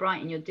shining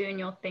bright and you're doing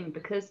your thing,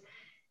 because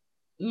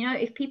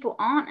if people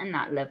aren't in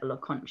that level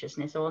of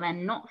consciousness, or they're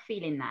not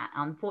feeling that,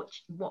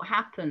 unfortunately, what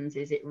happens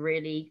is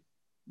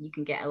you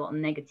can get a lot of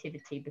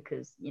negativity,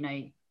 because you're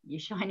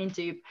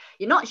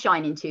not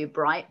shining too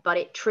bright, but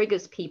it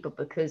triggers people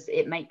because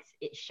it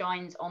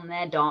shines on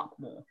their dark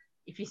more,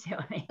 if you see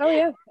what I mean. Oh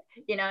yeah.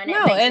 And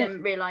it makes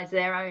them realize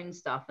their own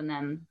stuff, and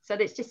then so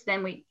it's just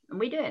then we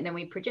do it and then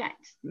we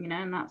project,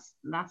 and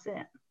that's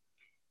it.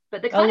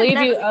 But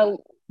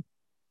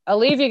I'll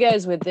leave you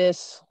guys with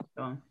this.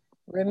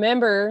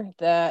 Remember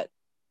that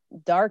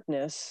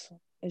darkness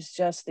is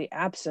just the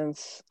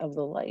absence of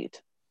the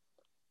light.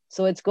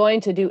 So it's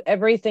going to do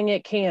everything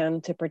it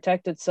can to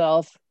protect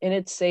itself in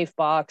its safe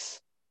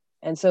box.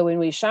 And so when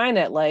we shine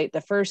that light,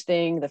 the first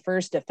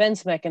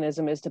defense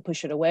mechanism is to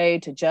push it away,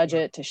 to judge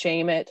it, to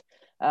shame it,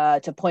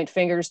 to point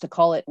fingers, to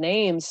call it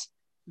names.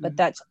 But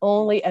that's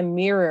only a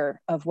mirror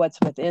of what's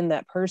within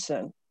that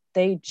person.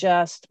 They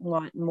just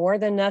want more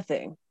than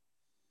nothing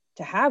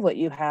to have what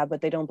you have, but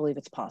they don't believe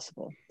it's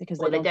possible because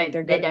they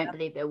don't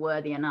believe they're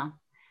worthy enough.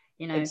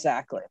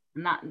 Exactly.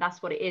 And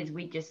that's what it is.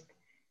 We just,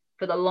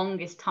 for the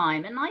longest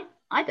time, and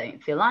I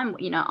don't feel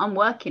I'm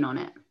working on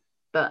it,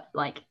 but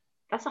like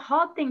that's a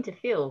hard thing to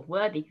feel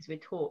worthy, because we're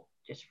taught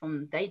just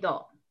from day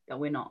dot that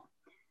we're not.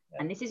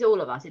 And this is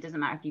all of us. It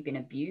doesn't matter if you've been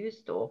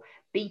abused or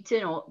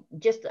beaten or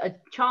just a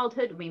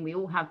childhood. I mean, we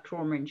all have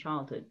trauma in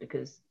childhood,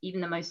 because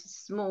even the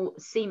most small,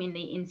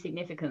 seemingly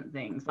insignificant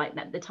things, like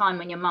that, the time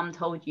when your mum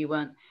told you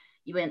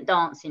weren't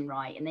dancing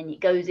right, and then it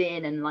goes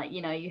in and like,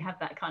 you have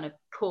that kind of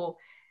core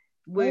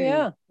wound. Oh,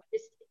 yeah.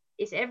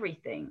 It's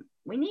everything.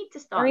 We need to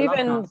Or start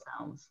even loving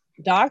ourselves.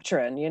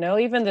 doctrine,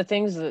 even the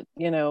things that,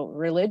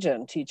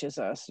 religion teaches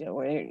us,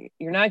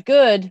 you're not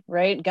good,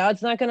 right?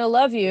 God's not going to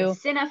love you. The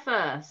sinner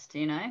first,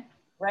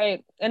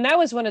 Right. And that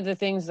was one of the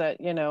things that,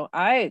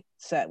 I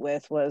sat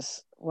with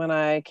was when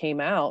I came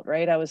out,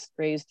 right? I was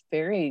raised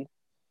very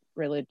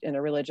in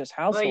a religious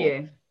household. Were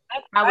you?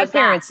 How was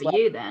that for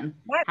you then?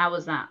 How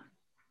was that?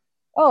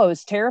 Oh, it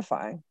was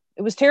terrifying.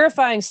 It was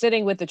terrifying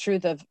sitting with the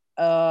truth of,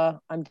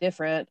 I'm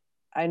different.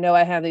 I know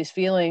I have these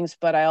feelings,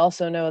 but I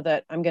also know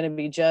that I'm going to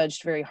be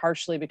judged very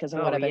harshly because of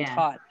what I've been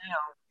taught now.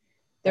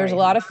 There's a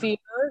lot of fear,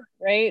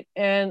 right?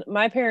 And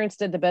my parents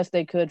did the best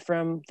they could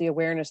from the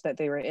awareness that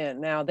they were in.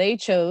 Now, they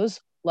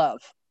chose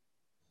love.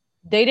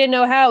 They didn't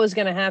know how it was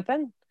going to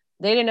happen.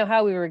 They didn't know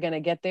how we were going to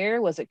get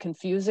there. Was it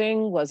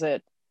confusing? What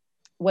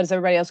is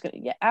everybody else going to?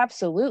 Yeah,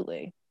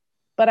 absolutely.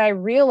 But I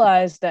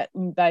realized that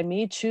by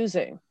me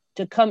choosing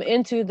to come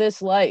into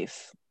this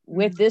life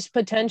with this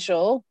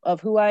potential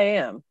of who I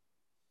am,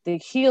 the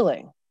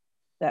healing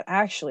that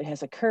actually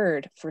has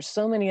occurred for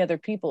so many other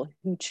people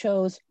who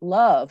chose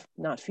love,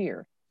 not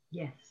fear.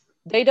 Yes.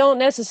 They don't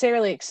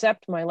necessarily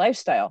accept my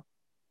lifestyle.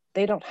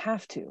 They don't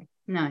have to.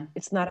 No.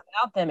 It's not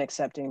about them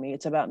accepting me.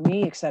 It's about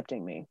me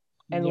accepting me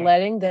and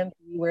letting them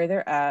be where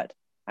they're at.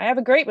 I have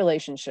a great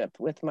relationship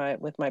with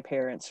my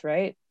parents,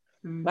 right?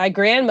 My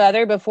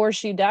grandmother, before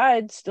she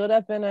died, stood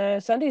up in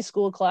a Sunday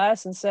school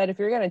class and said, if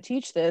you're going to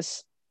teach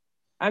this,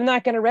 I'm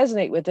not going to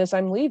resonate with this.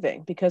 I'm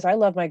leaving, because I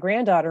love my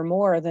granddaughter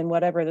more than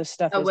whatever this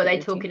stuff is. Oh, were they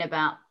talking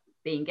about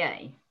being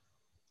gay?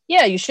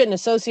 Yeah, you shouldn't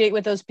associate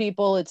with those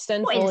people. It's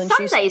sinful. What, in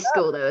Sunday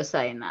school they were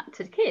saying that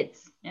to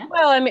kids? Yeah.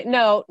 Well, I mean,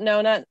 no,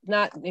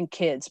 not in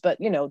kids, but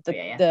the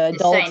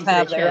adults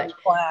have their own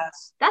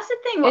class. That's the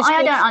thing. What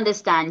I don't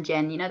understand,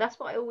 Jen. That's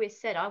what I always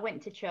said. I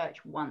went to church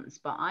once,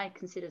 but I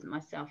considered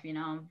myself,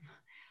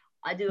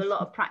 I do a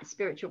lot of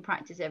spiritual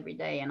practice every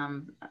day, and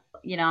I'm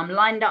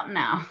lined up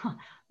now,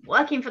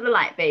 working for the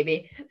light,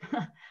 baby.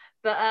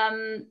 But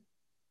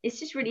it's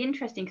just really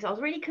interesting, because I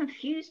was really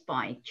confused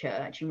by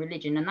church and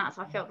religion, and I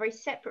felt very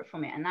separate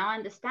from it. And now I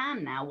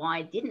understand why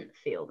I didn't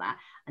feel that.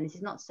 And this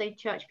is not to say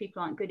church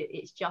people aren't good.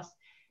 It's just,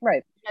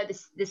 right.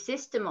 The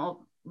system of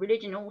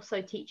religion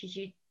also teaches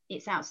you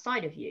it's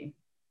outside of you.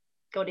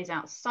 God is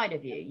outside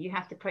of you. You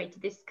have to pray to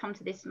this, come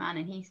to this man,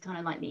 and he's kind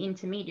of like the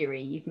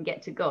intermediary. You can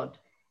get to God.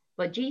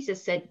 But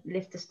Jesus said,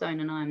 lift a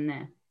stone and I am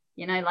there.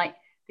 Like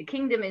the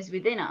kingdom is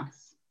within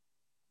us.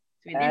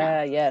 It's within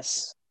us.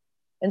 Yes.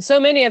 And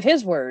so many of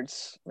his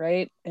words,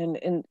 right?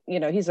 And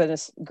he's a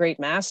great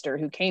master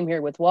who came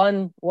here with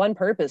one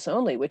purpose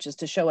only, which is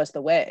to show us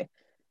the way,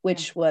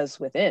 which was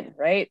within,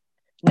 right?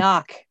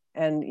 Knock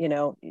and,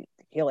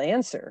 he'll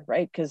answer,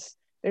 right? Because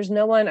there's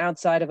no one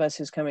outside of us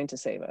who's coming to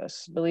save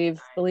us.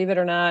 Believe it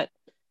or not,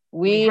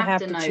 we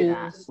have to choose.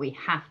 That. We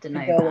have to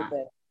know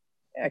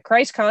that.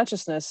 Christ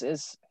consciousness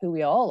is who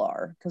we all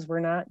are, because we're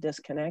not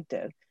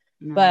disconnected.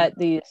 No. But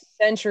these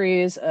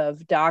centuries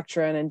of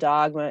doctrine and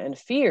dogma and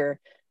fear,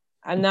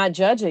 I'm not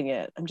judging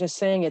it. I'm just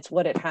saying it's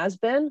what it has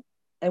been.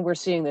 And we're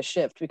seeing the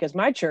shift, because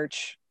my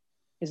church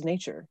is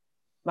nature.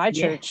 My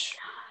church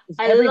is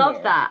everywhere.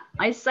 Love that.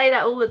 I say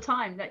that all the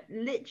time. That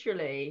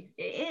literally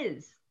it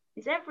is.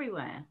 It's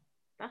everywhere.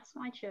 That's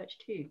my church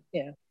too.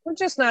 Yeah. We're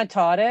just not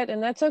taught it.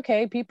 And that's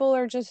okay. People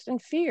are just in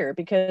fear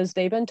because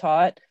they've been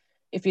taught,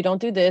 if you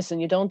don't do this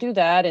and you don't do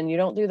that and you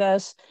don't do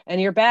this and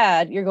you're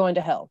bad, you're going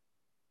to hell.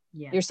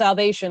 Yeah. Your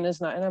salvation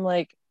is not. And I'm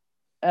like,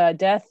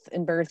 death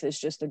and birth is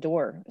just a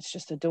door. It's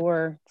just a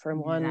door from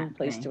one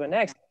place to the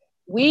next.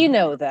 We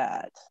know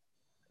that.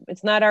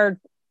 It's not our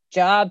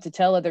job to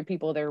tell other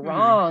people they're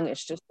wrong.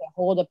 It's just to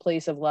hold a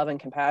place of love and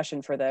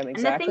compassion for them.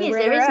 Exactly. And the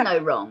thing is, there is no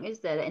wrong, is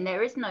there? And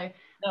there is no,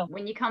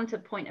 when you come to a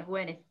point of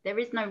awareness, there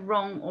is no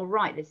wrong or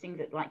right. There's things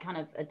that like kind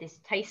of are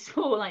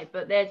distasteful,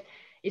 but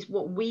it's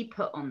what we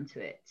put onto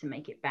it to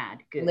make it bad,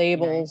 good.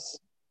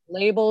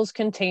 Labels,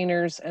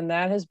 containers, and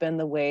that has been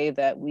the way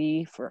that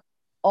we, for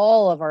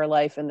all of our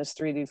life in this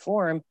 3D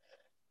form,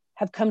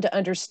 have come to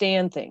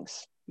understand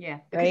things. Yeah,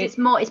 because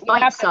it's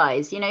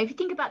bite-sized. If you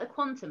think about the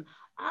quantum,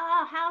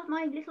 how's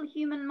my little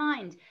human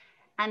mind?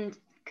 And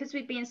because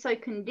we've been so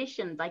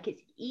conditioned, like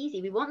it's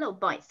easy. We want little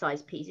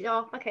bite-sized pieces.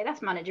 Oh, okay,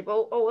 that's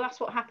manageable. Oh, that's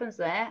what happens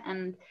there.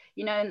 And,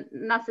 and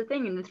that's the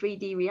thing in the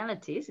 3D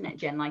reality, isn't it,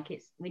 Jen? Like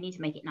we need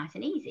to make it nice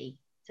and easy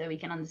so we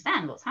can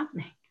understand what's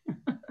happening.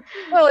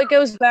 Well, it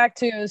goes back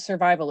to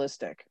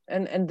survivalistic.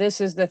 And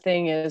this is the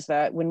thing, is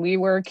that when we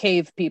were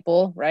cave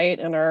people, right,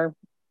 in our,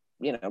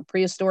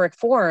 prehistoric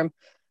form,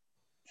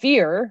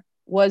 fear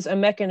was a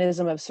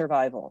mechanism of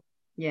survival.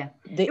 Yeah.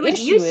 The It was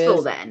issue useful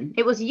is, then.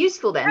 It was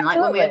useful then, like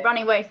when we absolutely. were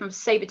running away from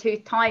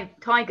saber-toothed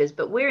tigers,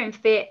 but we're in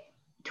fear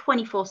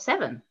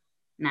 24/7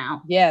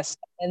 now. Yes.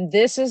 And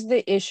this is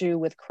the issue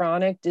with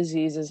chronic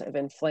diseases of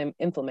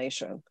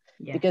inflammation.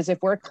 Yeah. Because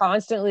if we're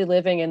constantly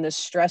living in this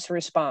stress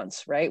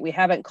response, right, we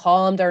haven't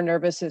calmed our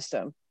nervous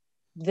system,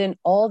 then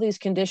all these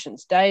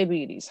conditions,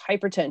 diabetes,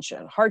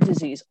 hypertension, heart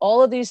disease,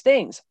 all of these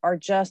things are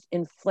just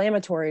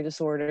inflammatory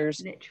disorders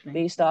Literally.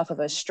 based off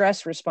of a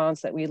stress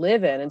response that we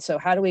live in. And so,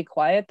 how do we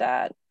quiet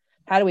that?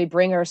 How do we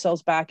bring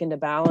ourselves back into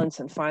balance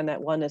and find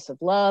that oneness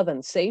of love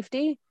and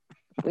safety?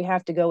 We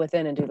have to go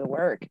within and do the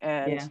work.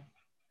 And Yeah.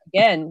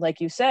 again, like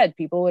you said,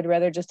 people would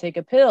rather just take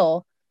a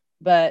pill,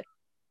 but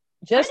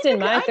just in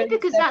my Only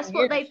because that's 37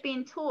 what years, they've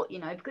been taught,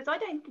 because I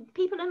don't,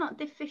 people are not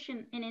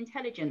deficient in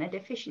intelligence, they're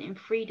deficient in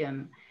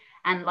freedom.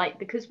 And like,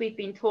 because we've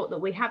been taught that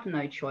we have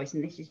no choice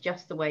and this is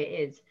just the way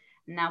it is.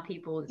 And now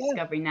people are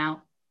discovering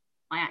now,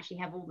 I actually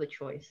have all the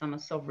choice. I'm a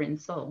sovereign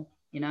soul.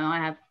 I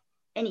have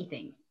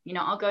anything.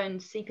 I'll go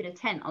and sleep in a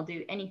tent. I'll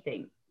do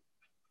anything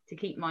to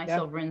keep my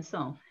sovereign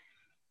soul.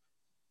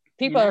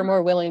 People are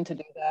more willing to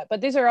do that.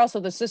 But these are also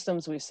the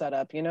systems we set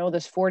up,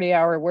 this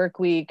 40-hour work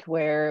week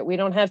where we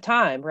don't have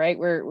time, right?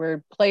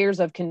 We're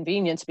players of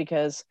convenience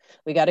because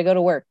we got to go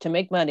to work to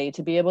make money,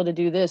 to be able to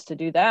do this, to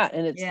do that.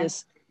 And it's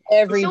this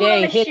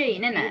everyday it's all a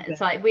machine, isn't it? It's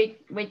like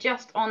we're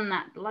just on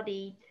that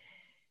bloody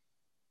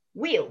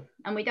wheel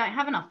and we don't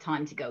have enough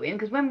time to go in,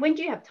 because when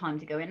do you have time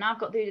to go in? Now I've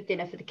got to do the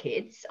dinner for the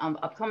kids.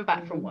 I've come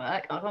back from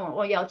work.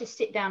 I'll just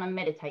sit down and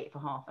meditate for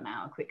half an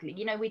hour quickly.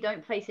 We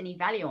don't place any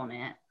value on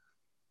it.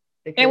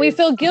 And we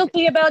feel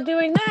guilty about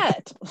doing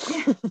that.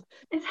 Yeah,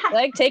 exactly.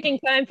 Like taking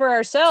time for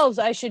ourselves,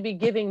 I should be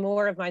giving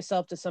more of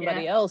myself to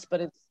somebody else,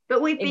 but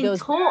we've been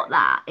taught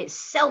that it's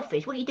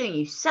selfish. What are you doing,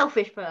 you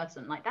selfish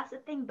person? Like, that's the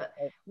thing. But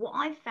what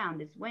I've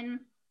found is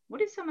what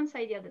did someone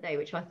say the other day,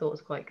 which I thought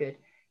was quite good?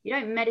 You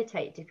don't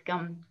meditate to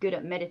become good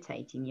at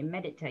meditating. You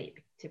meditate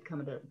to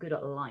become good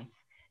at life.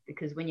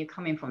 Because when you're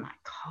coming from that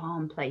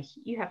calm place,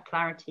 you have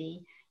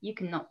clarity. You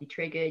can not be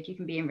triggered. You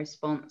can be in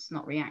response,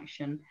 not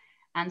reaction.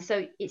 And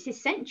so it's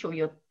essential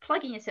you're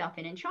plugging yourself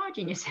in and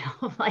charging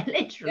yourself, like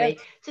literally,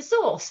 to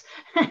source.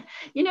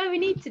 We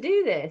need to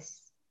do this.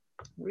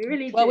 We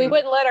really do. Well, we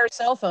wouldn't let our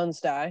cell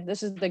phones die.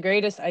 This is the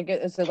greatest, I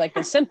guess, it's like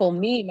the simple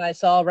meme I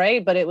saw,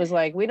 right? But it was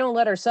like, we don't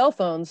let our cell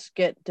phones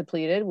get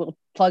depleted. We'll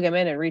plug them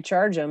in and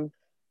recharge them,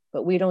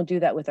 but we don't do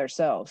that with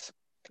ourselves.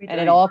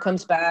 And it all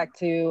comes back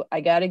to,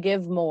 I got to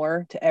give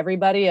more to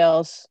everybody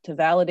else to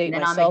validate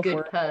my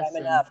self-worth. I'm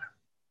enough.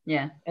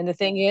 Yeah. And the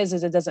thing is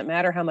it doesn't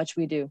matter how much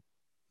we do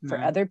for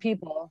other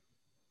people.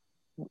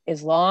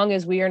 As long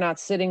as we are not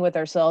sitting with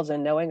ourselves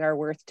and knowing our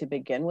worth to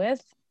begin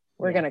with,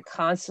 we're going to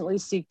constantly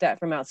seek that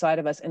from outside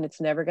of us, and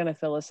it's never going to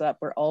fill us up.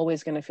 We're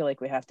always going to feel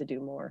like we have to do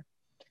more.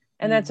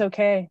 And that's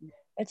okay.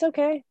 It's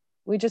okay.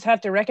 We just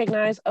have to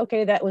recognize,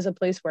 okay, that was a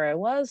place where I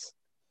was.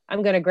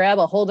 I'm going to grab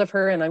a hold of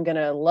her and I'm going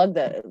to love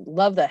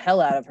the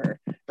hell out of her,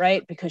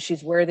 right? Because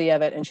she's worthy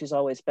of it and she's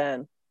always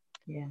been.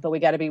 Yeah. But we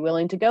got to be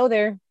willing to go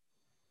there.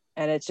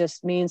 And it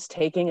just means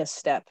taking a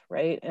step,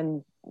 right?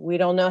 And we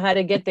don't know how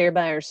to get there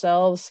by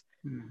ourselves,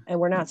 and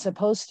we're not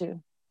supposed to.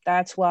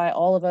 That's why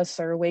all of us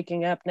are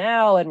waking up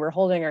now and we're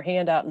holding our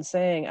hand out and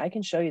saying, I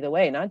can show you the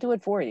way, not do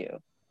it for you,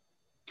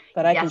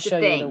 but I can show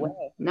you the way.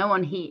 No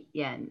one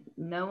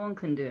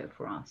can do it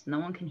for us. No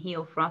one can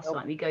heal for us. Nope.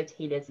 Like, we go to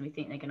healers and we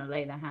think they're going to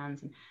lay their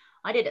hands. And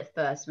I did at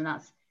first, and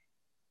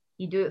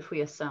you do it for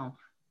yourself.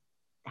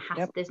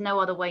 There's no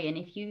other way. And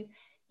if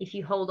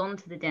you hold on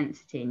to the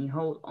density and you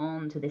hold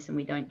on to this and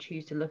we don't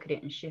choose to look at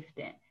it and shift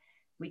it,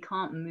 we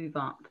can't move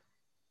up.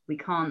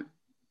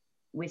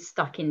 We're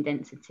stuck in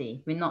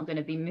density. We're not going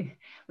to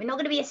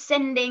be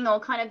ascending or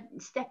kind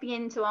of stepping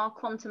into our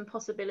quantum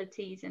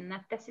possibilities. And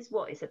this is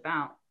what it's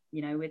about.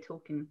 We're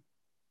talking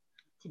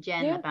to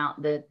Jen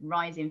about the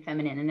rising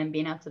feminine and then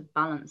being able to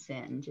balance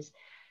it and just,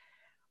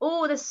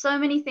 there's so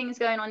many things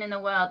going on in the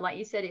world. Like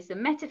you said, it's the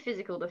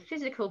metaphysical, the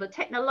physical, the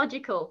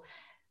technological.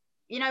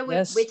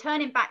 We're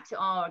turning back to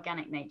our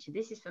organic nature.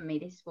 This is, for me,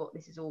 this is what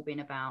this has all been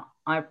about.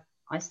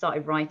 I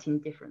started writing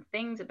different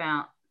things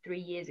about 3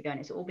 years ago, and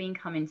it's all been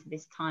coming to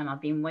this time.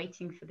 I've been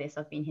waiting for this.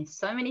 I've been here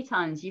so many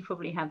times. You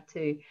probably have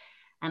too.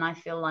 And I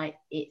feel like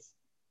it's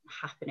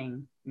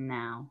happening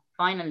now.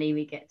 Finally,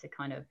 we get to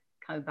kind of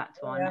go back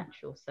to our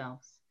natural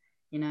selves.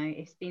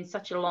 It's been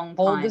such a long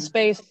time. Hold the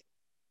space.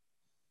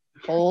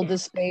 Hold the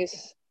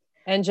space.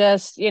 And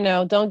just,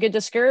 don't get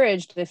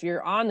discouraged if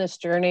you're on this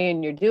journey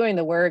and you're doing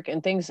the work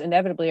and things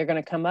inevitably are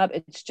going to come up.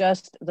 It's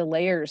just the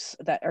layers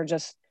that are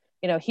just,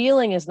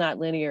 healing is not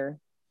linear.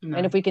 No.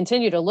 And if we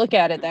continue to look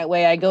at it that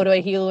way, I go to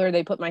a healer,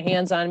 they put my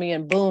hands on me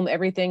and boom,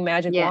 everything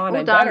magic wand,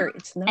 I'm better.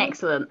 It's not.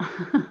 Excellent.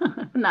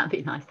 Wouldn't that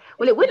be nice?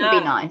 Well, it wouldn't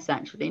be nice,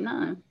 actually,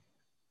 no.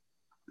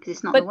 Because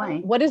it's not the way.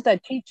 What is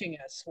that teaching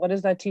us? What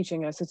is that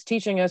teaching us? It's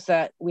teaching us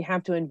that we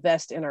have to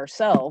invest in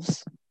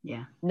ourselves.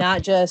 Yeah.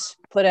 Not just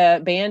put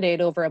a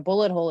Band-Aid over a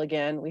bullet hole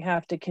again. We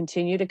have to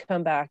continue to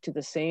come back to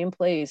the same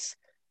place,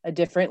 a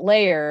different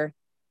layer.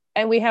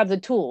 And we have the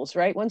tools,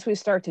 right? Once we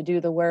start to do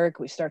the work,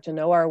 we start to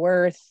know our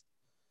worth.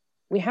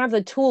 we have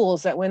the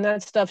tools that when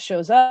that stuff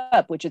shows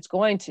up, which it's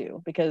going to,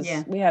 because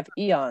we have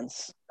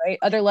eons, right?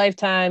 Other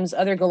lifetimes,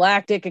 other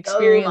galactic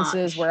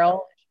experiences where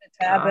all it's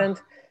happened.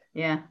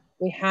 Yeah.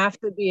 We have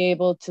to be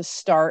able to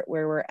start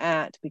where we're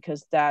at,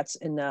 because that's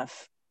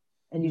enough.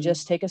 And you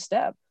just take a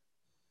step.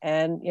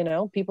 And, you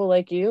know, people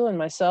like you and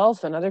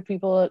myself and other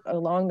people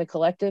along the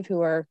collective who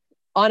are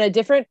on a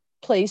different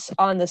place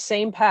on the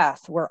same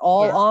path, we're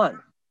all on.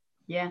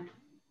 Yeah.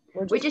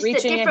 We're just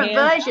at different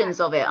versions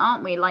of it,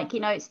 aren't we? Like, you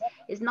know,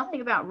 it's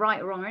nothing about right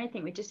or wrong or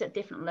anything. We're just at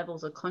different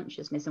levels of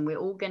consciousness, and we're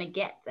all going to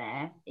get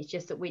there. It's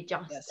just that we're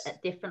just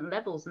at different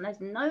levels, and there's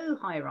no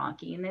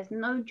hierarchy and there's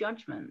no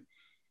judgment.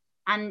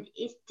 And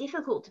it's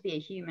difficult to be a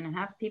human and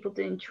have people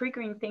doing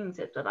triggering things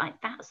that are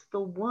like, that's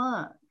the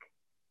work.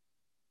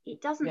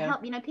 It doesn't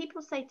help. You know,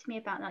 people say to me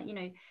about that, you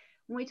know,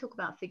 when we talk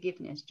about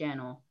forgiveness,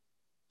 Jen,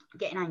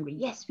 getting angry,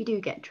 yes, we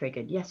do get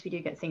triggered. Yes, we do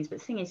get things. But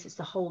the thing is, it's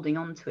the holding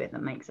on to it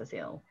that makes us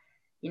ill.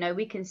 You know,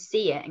 we can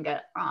see it and go,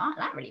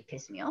 that really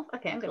pissed me off.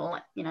 Okay, I'm going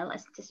to, you know,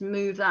 let's just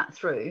move that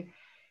through.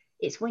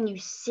 It's when you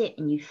sit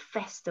and you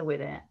fester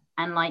with it.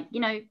 And like, you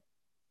know,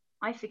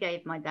 I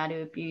forgave my dad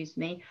who abused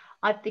me.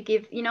 I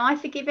forgive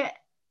it.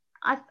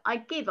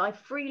 I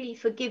freely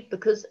forgive,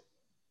 because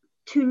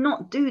to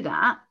not do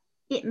that,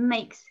 it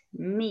makes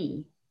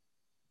me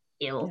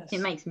ill. Yes.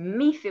 It makes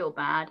me feel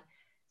bad.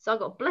 So I've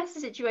got to bless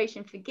the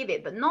situation, forgive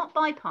it, but not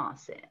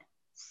bypass it.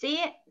 See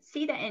that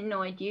it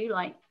annoyed you.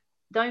 Like,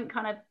 don't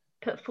kind of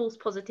put false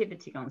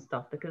positivity on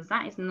stuff, because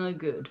that is no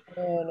good.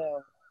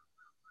 No.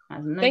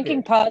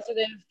 Thinking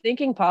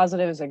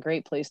positive is a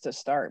great place to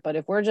start. But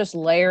if we're just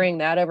layering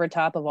that over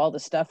top of all the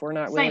stuff we're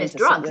not same as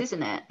drugs,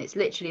 isn't it? It's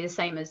literally the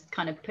same as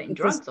kind of putting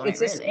drugs on it.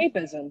 It's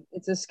escapism.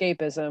 It's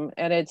escapism,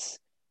 and it's,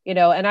 you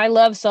know. And I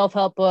love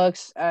self-help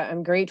books.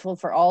 I'm grateful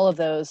for all of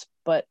those.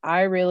 But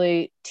I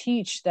really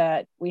teach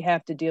that we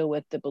have to deal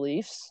with the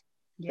beliefs,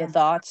 the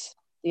thoughts,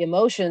 the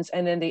emotions,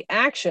 and then the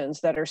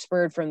actions that are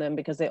spurred from them,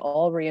 because they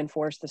all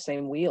reinforce the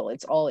same wheel.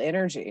 It's all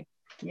energy.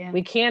 Yeah.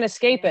 We can't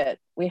escape it.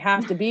 We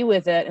have to be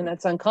with it, and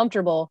that's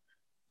uncomfortable,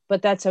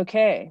 but that's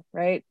okay,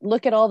 right?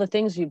 Look at all the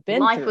things you've been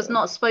through. Life was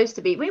not supposed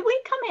to be. We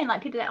come in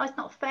like people that, it's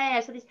not fair.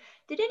 So did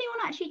anyone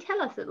actually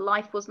tell us that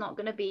life was not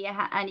going to be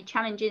any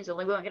challenges, or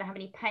we weren't going to have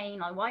any pain?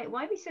 Like,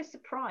 why are we so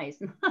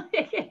surprised?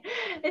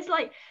 It's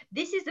like,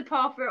 this is the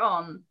path we're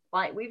on.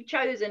 Like, we've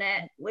chosen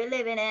it. We're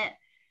living it.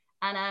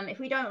 And if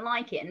we don't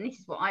like it, and this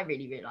is what I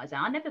really realized,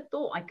 I never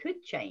thought I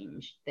could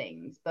change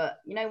things. But,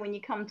 you know, when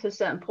you come to a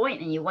certain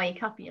point and you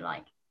wake up and you're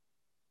like,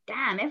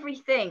 damn,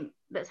 everything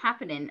that's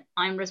happening,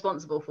 I'm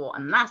responsible for.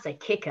 And that's a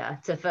kicker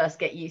to first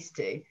get used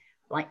to.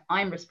 Like,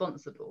 I'm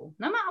responsible.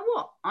 No matter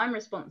what, I'm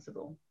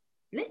responsible.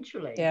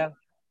 Literally. Yeah.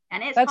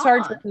 And that's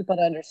hard for people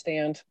to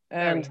understand.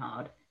 Very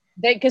hard.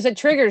 Because it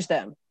triggers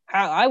them.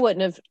 I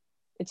wouldn't have,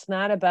 it's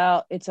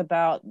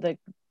about the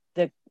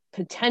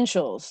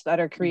potentials that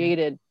are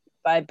created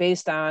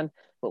based on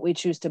what we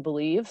choose to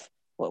believe,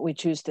 what we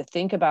choose to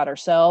think about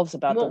ourselves,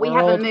 about what the world. We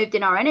haven't moved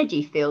in our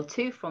energy field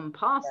too, from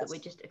past that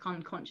we're just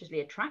unconsciously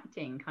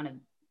attracting, kind of.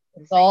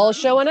 It's all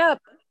showing up.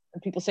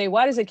 And people say,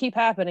 why does it keep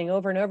happening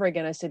over and over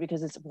again? I say,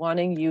 because it's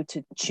wanting you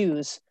to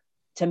choose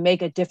to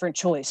make a different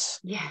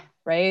choice. Yeah.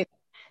 Right.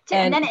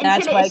 And then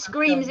until it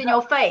screams in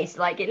your face,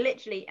 like it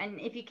literally,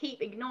 and if you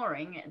keep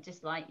ignoring it,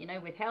 just like, you know,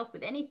 with health,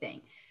 with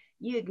anything,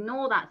 you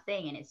ignore that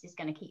thing and it's just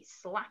going to keep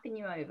slapping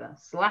you over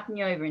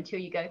until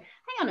you go, hang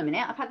on a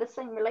minute, I've had the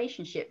same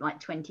relationship like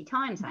 20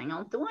 times. Hang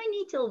on, do I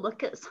need to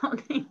look at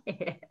something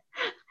here?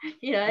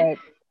 You know, right.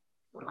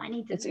 What I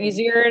need to do.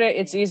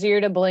 It's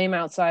easier to blame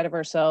outside of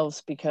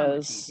ourselves,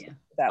 because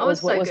that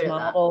was what was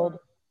modeled.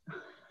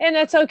 And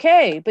that's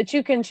okay, but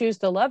you can choose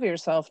to love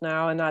yourself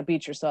now and not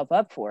beat yourself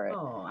up for it.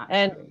 Oh,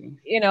 absolutely. And,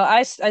 you know,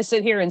 I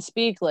sit here and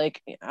speak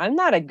like I'm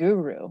not a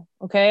guru.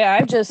 Okay.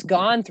 I've just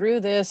gone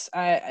through this.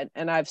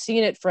 And I've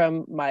seen it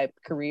from my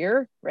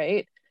career.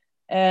 Right.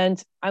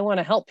 And I want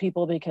to help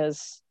people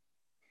because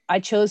I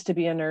chose to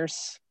be a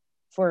nurse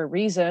for a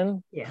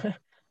reason. Yeah.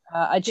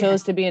 I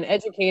chose to be an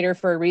educator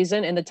for a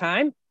reason. In the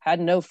time, had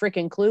no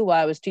freaking clue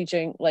why I was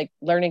teaching, like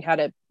learning how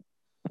to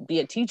be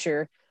a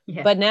teacher.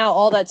 Yeah. But now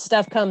all that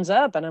stuff comes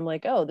up and I'm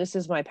like, oh, this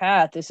is my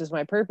path. This is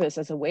my purpose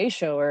as a way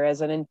shower,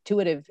 as an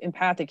intuitive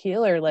empathic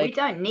healer. Like, we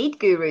don't need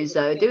gurus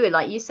though, do we?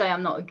 Like you say,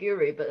 I'm not a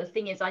guru, but the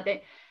thing is,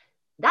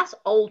 that's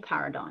old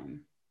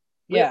paradigm.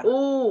 We're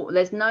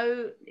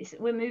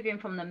moving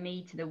from the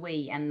me to the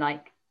we, and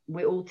like,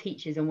 we're all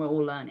teachers and we're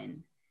all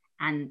learning.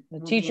 And the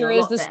teacher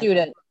is the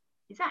student.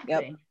 Exactly.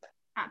 Yep.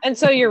 And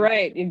so you're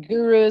right.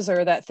 Gurus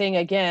are that thing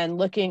again,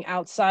 looking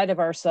outside of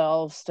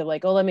ourselves to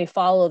like, oh, let me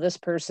follow this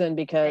person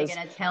because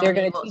they're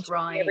going to teach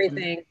me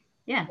everything.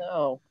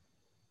 No,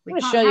 I'm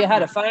going to show you how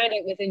to find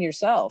it within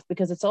yourself,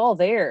 because it's all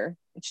there.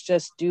 It's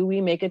just, do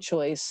we make a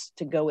choice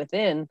to go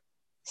within,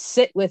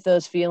 sit with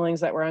those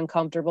feelings that were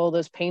uncomfortable,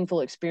 those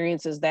painful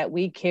experiences that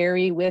we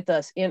carry with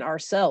us in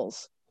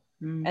ourselves.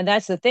 And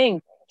that's the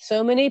thing.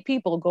 So many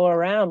people go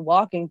around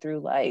walking through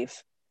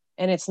life,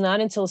 and it's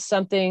not until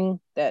something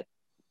that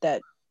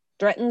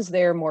threatens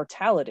their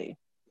mortality,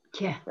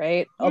 Yeah.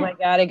 Right. Yeah. Oh my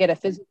God, I get a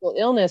physical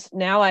illness.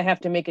 Now I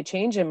have to make a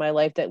change in my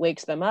life that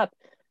wakes them up.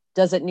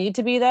 Does it need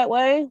to be that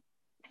way?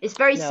 It's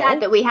very No.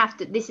 sad that we have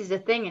to, this is a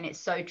thing, and it's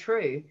so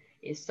true.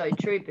 It's so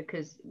true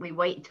because we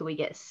wait until we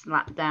get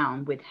slapped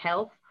down with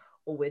health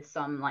or with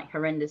some like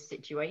horrendous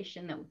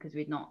situation that because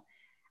we've not,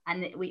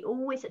 and we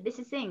always, this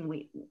is the thing,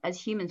 we as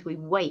humans, we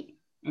wait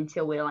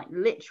until we're like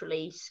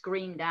literally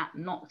screamed at,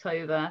 knocked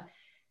over.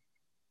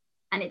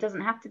 And it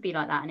doesn't have to be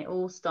like that. And it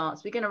all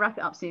starts, we're going to wrap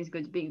it up soon. It's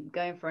good to be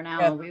going for an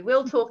hour. Yeah. We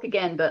will talk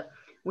again, but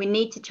we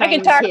need to I train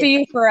can talk kids. to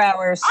you for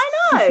hours. I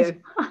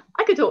know.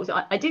 I could talk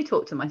to, I do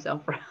talk to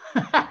myself.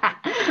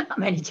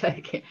 I'm only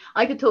joking.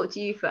 I could talk to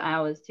you for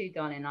hours too,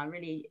 darling. I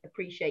really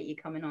appreciate you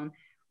coming on.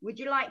 Would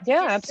you like to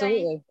just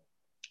absolutely. say,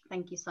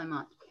 thank you so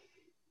much.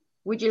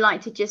 Would you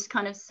like to just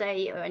kind of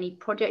say any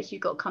projects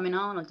you've got coming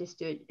on, or just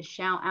do a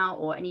shout out,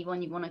 or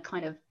anyone you want to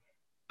kind of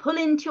pull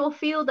into your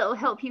field that will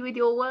help you with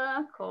your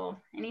work or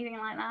anything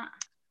like that?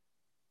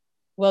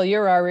 Well,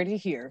 you're already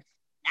here.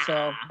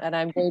 So, and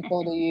I'm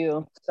grateful to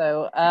you.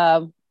 So,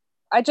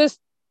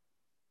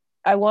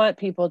 I want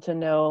people to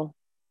know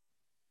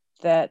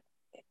that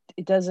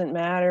it doesn't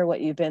matter what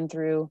you've been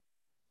through.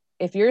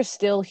 If you're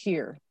still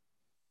here,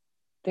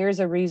 there's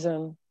a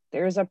reason,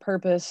 there's a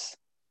purpose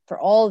for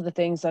all of the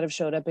things that have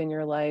showed up in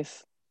your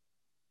life.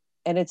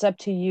 And it's up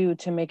to you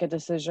to make a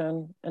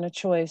decision and a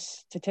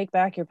choice to take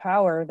back your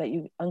power that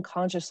you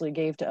unconsciously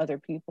gave to other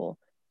people.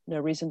 No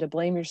reason to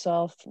blame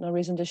yourself, no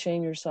reason to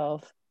shame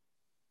yourself.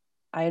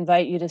 I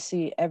invite you to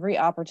see every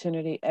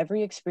opportunity,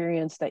 every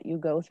experience that you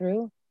go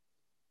through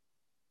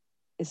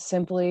is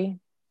simply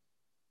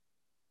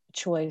a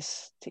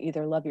choice to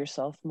either love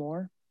yourself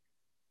more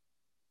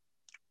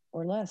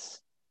or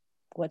less.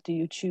 What do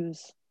you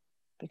choose?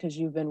 Because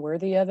you've been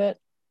worthy of it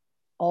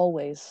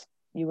always.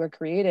 You were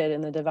created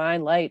in the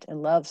divine light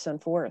and love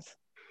sent forth.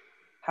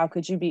 How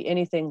could you be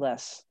anything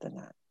less than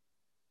that?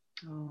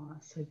 Oh,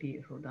 that's so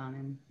beautiful,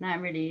 darling.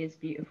 That really is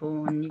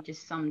beautiful, and you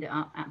just summed it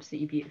up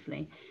absolutely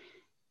beautifully.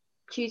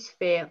 Choose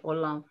fear or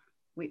love.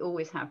 We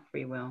always have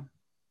free will.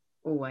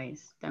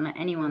 Always. Don't let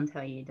anyone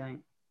tell you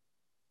don't.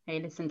 Hey,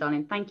 listen,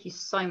 darling, thank you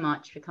so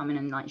much for coming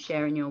and like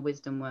sharing your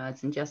wisdom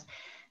words and just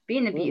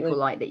being the beautiful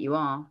light that you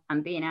are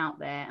and being out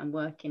there and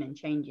working and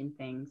changing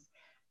things.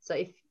 So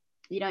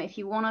if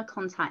you want to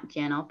contact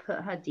Jen, I'll put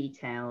her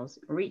details.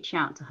 Reach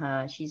out to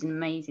her. She's an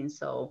amazing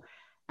soul,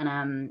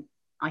 and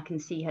I can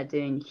see her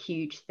doing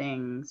huge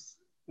things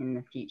in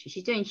the future.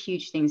 She's doing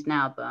huge things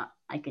now, but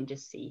I can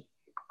just see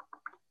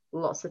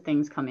lots of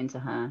things come into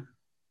her.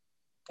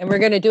 And we're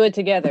going to do it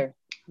together.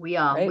 We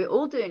are. Right? We're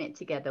all doing it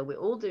together. We're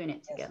all doing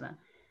it together. Yes.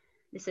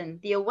 Listen,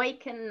 the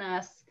awakened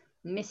nurse,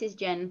 Mrs.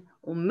 Jen,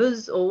 or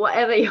Ms, or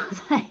whatever you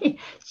say,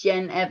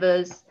 Jen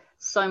Evers,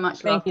 so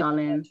much love,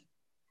 darling.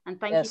 And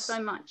thank you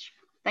so much.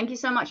 Thank you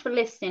so much for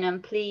listening.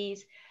 And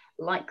please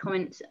like,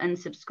 comment, and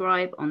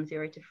subscribe on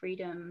Zero to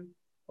Freedom,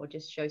 or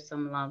just show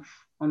some love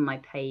on my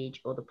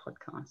page or the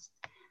podcast.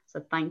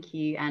 So thank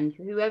you. And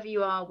whoever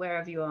you are,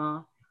 wherever you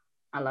are,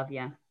 I love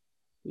you.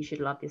 You should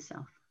love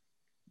yourself.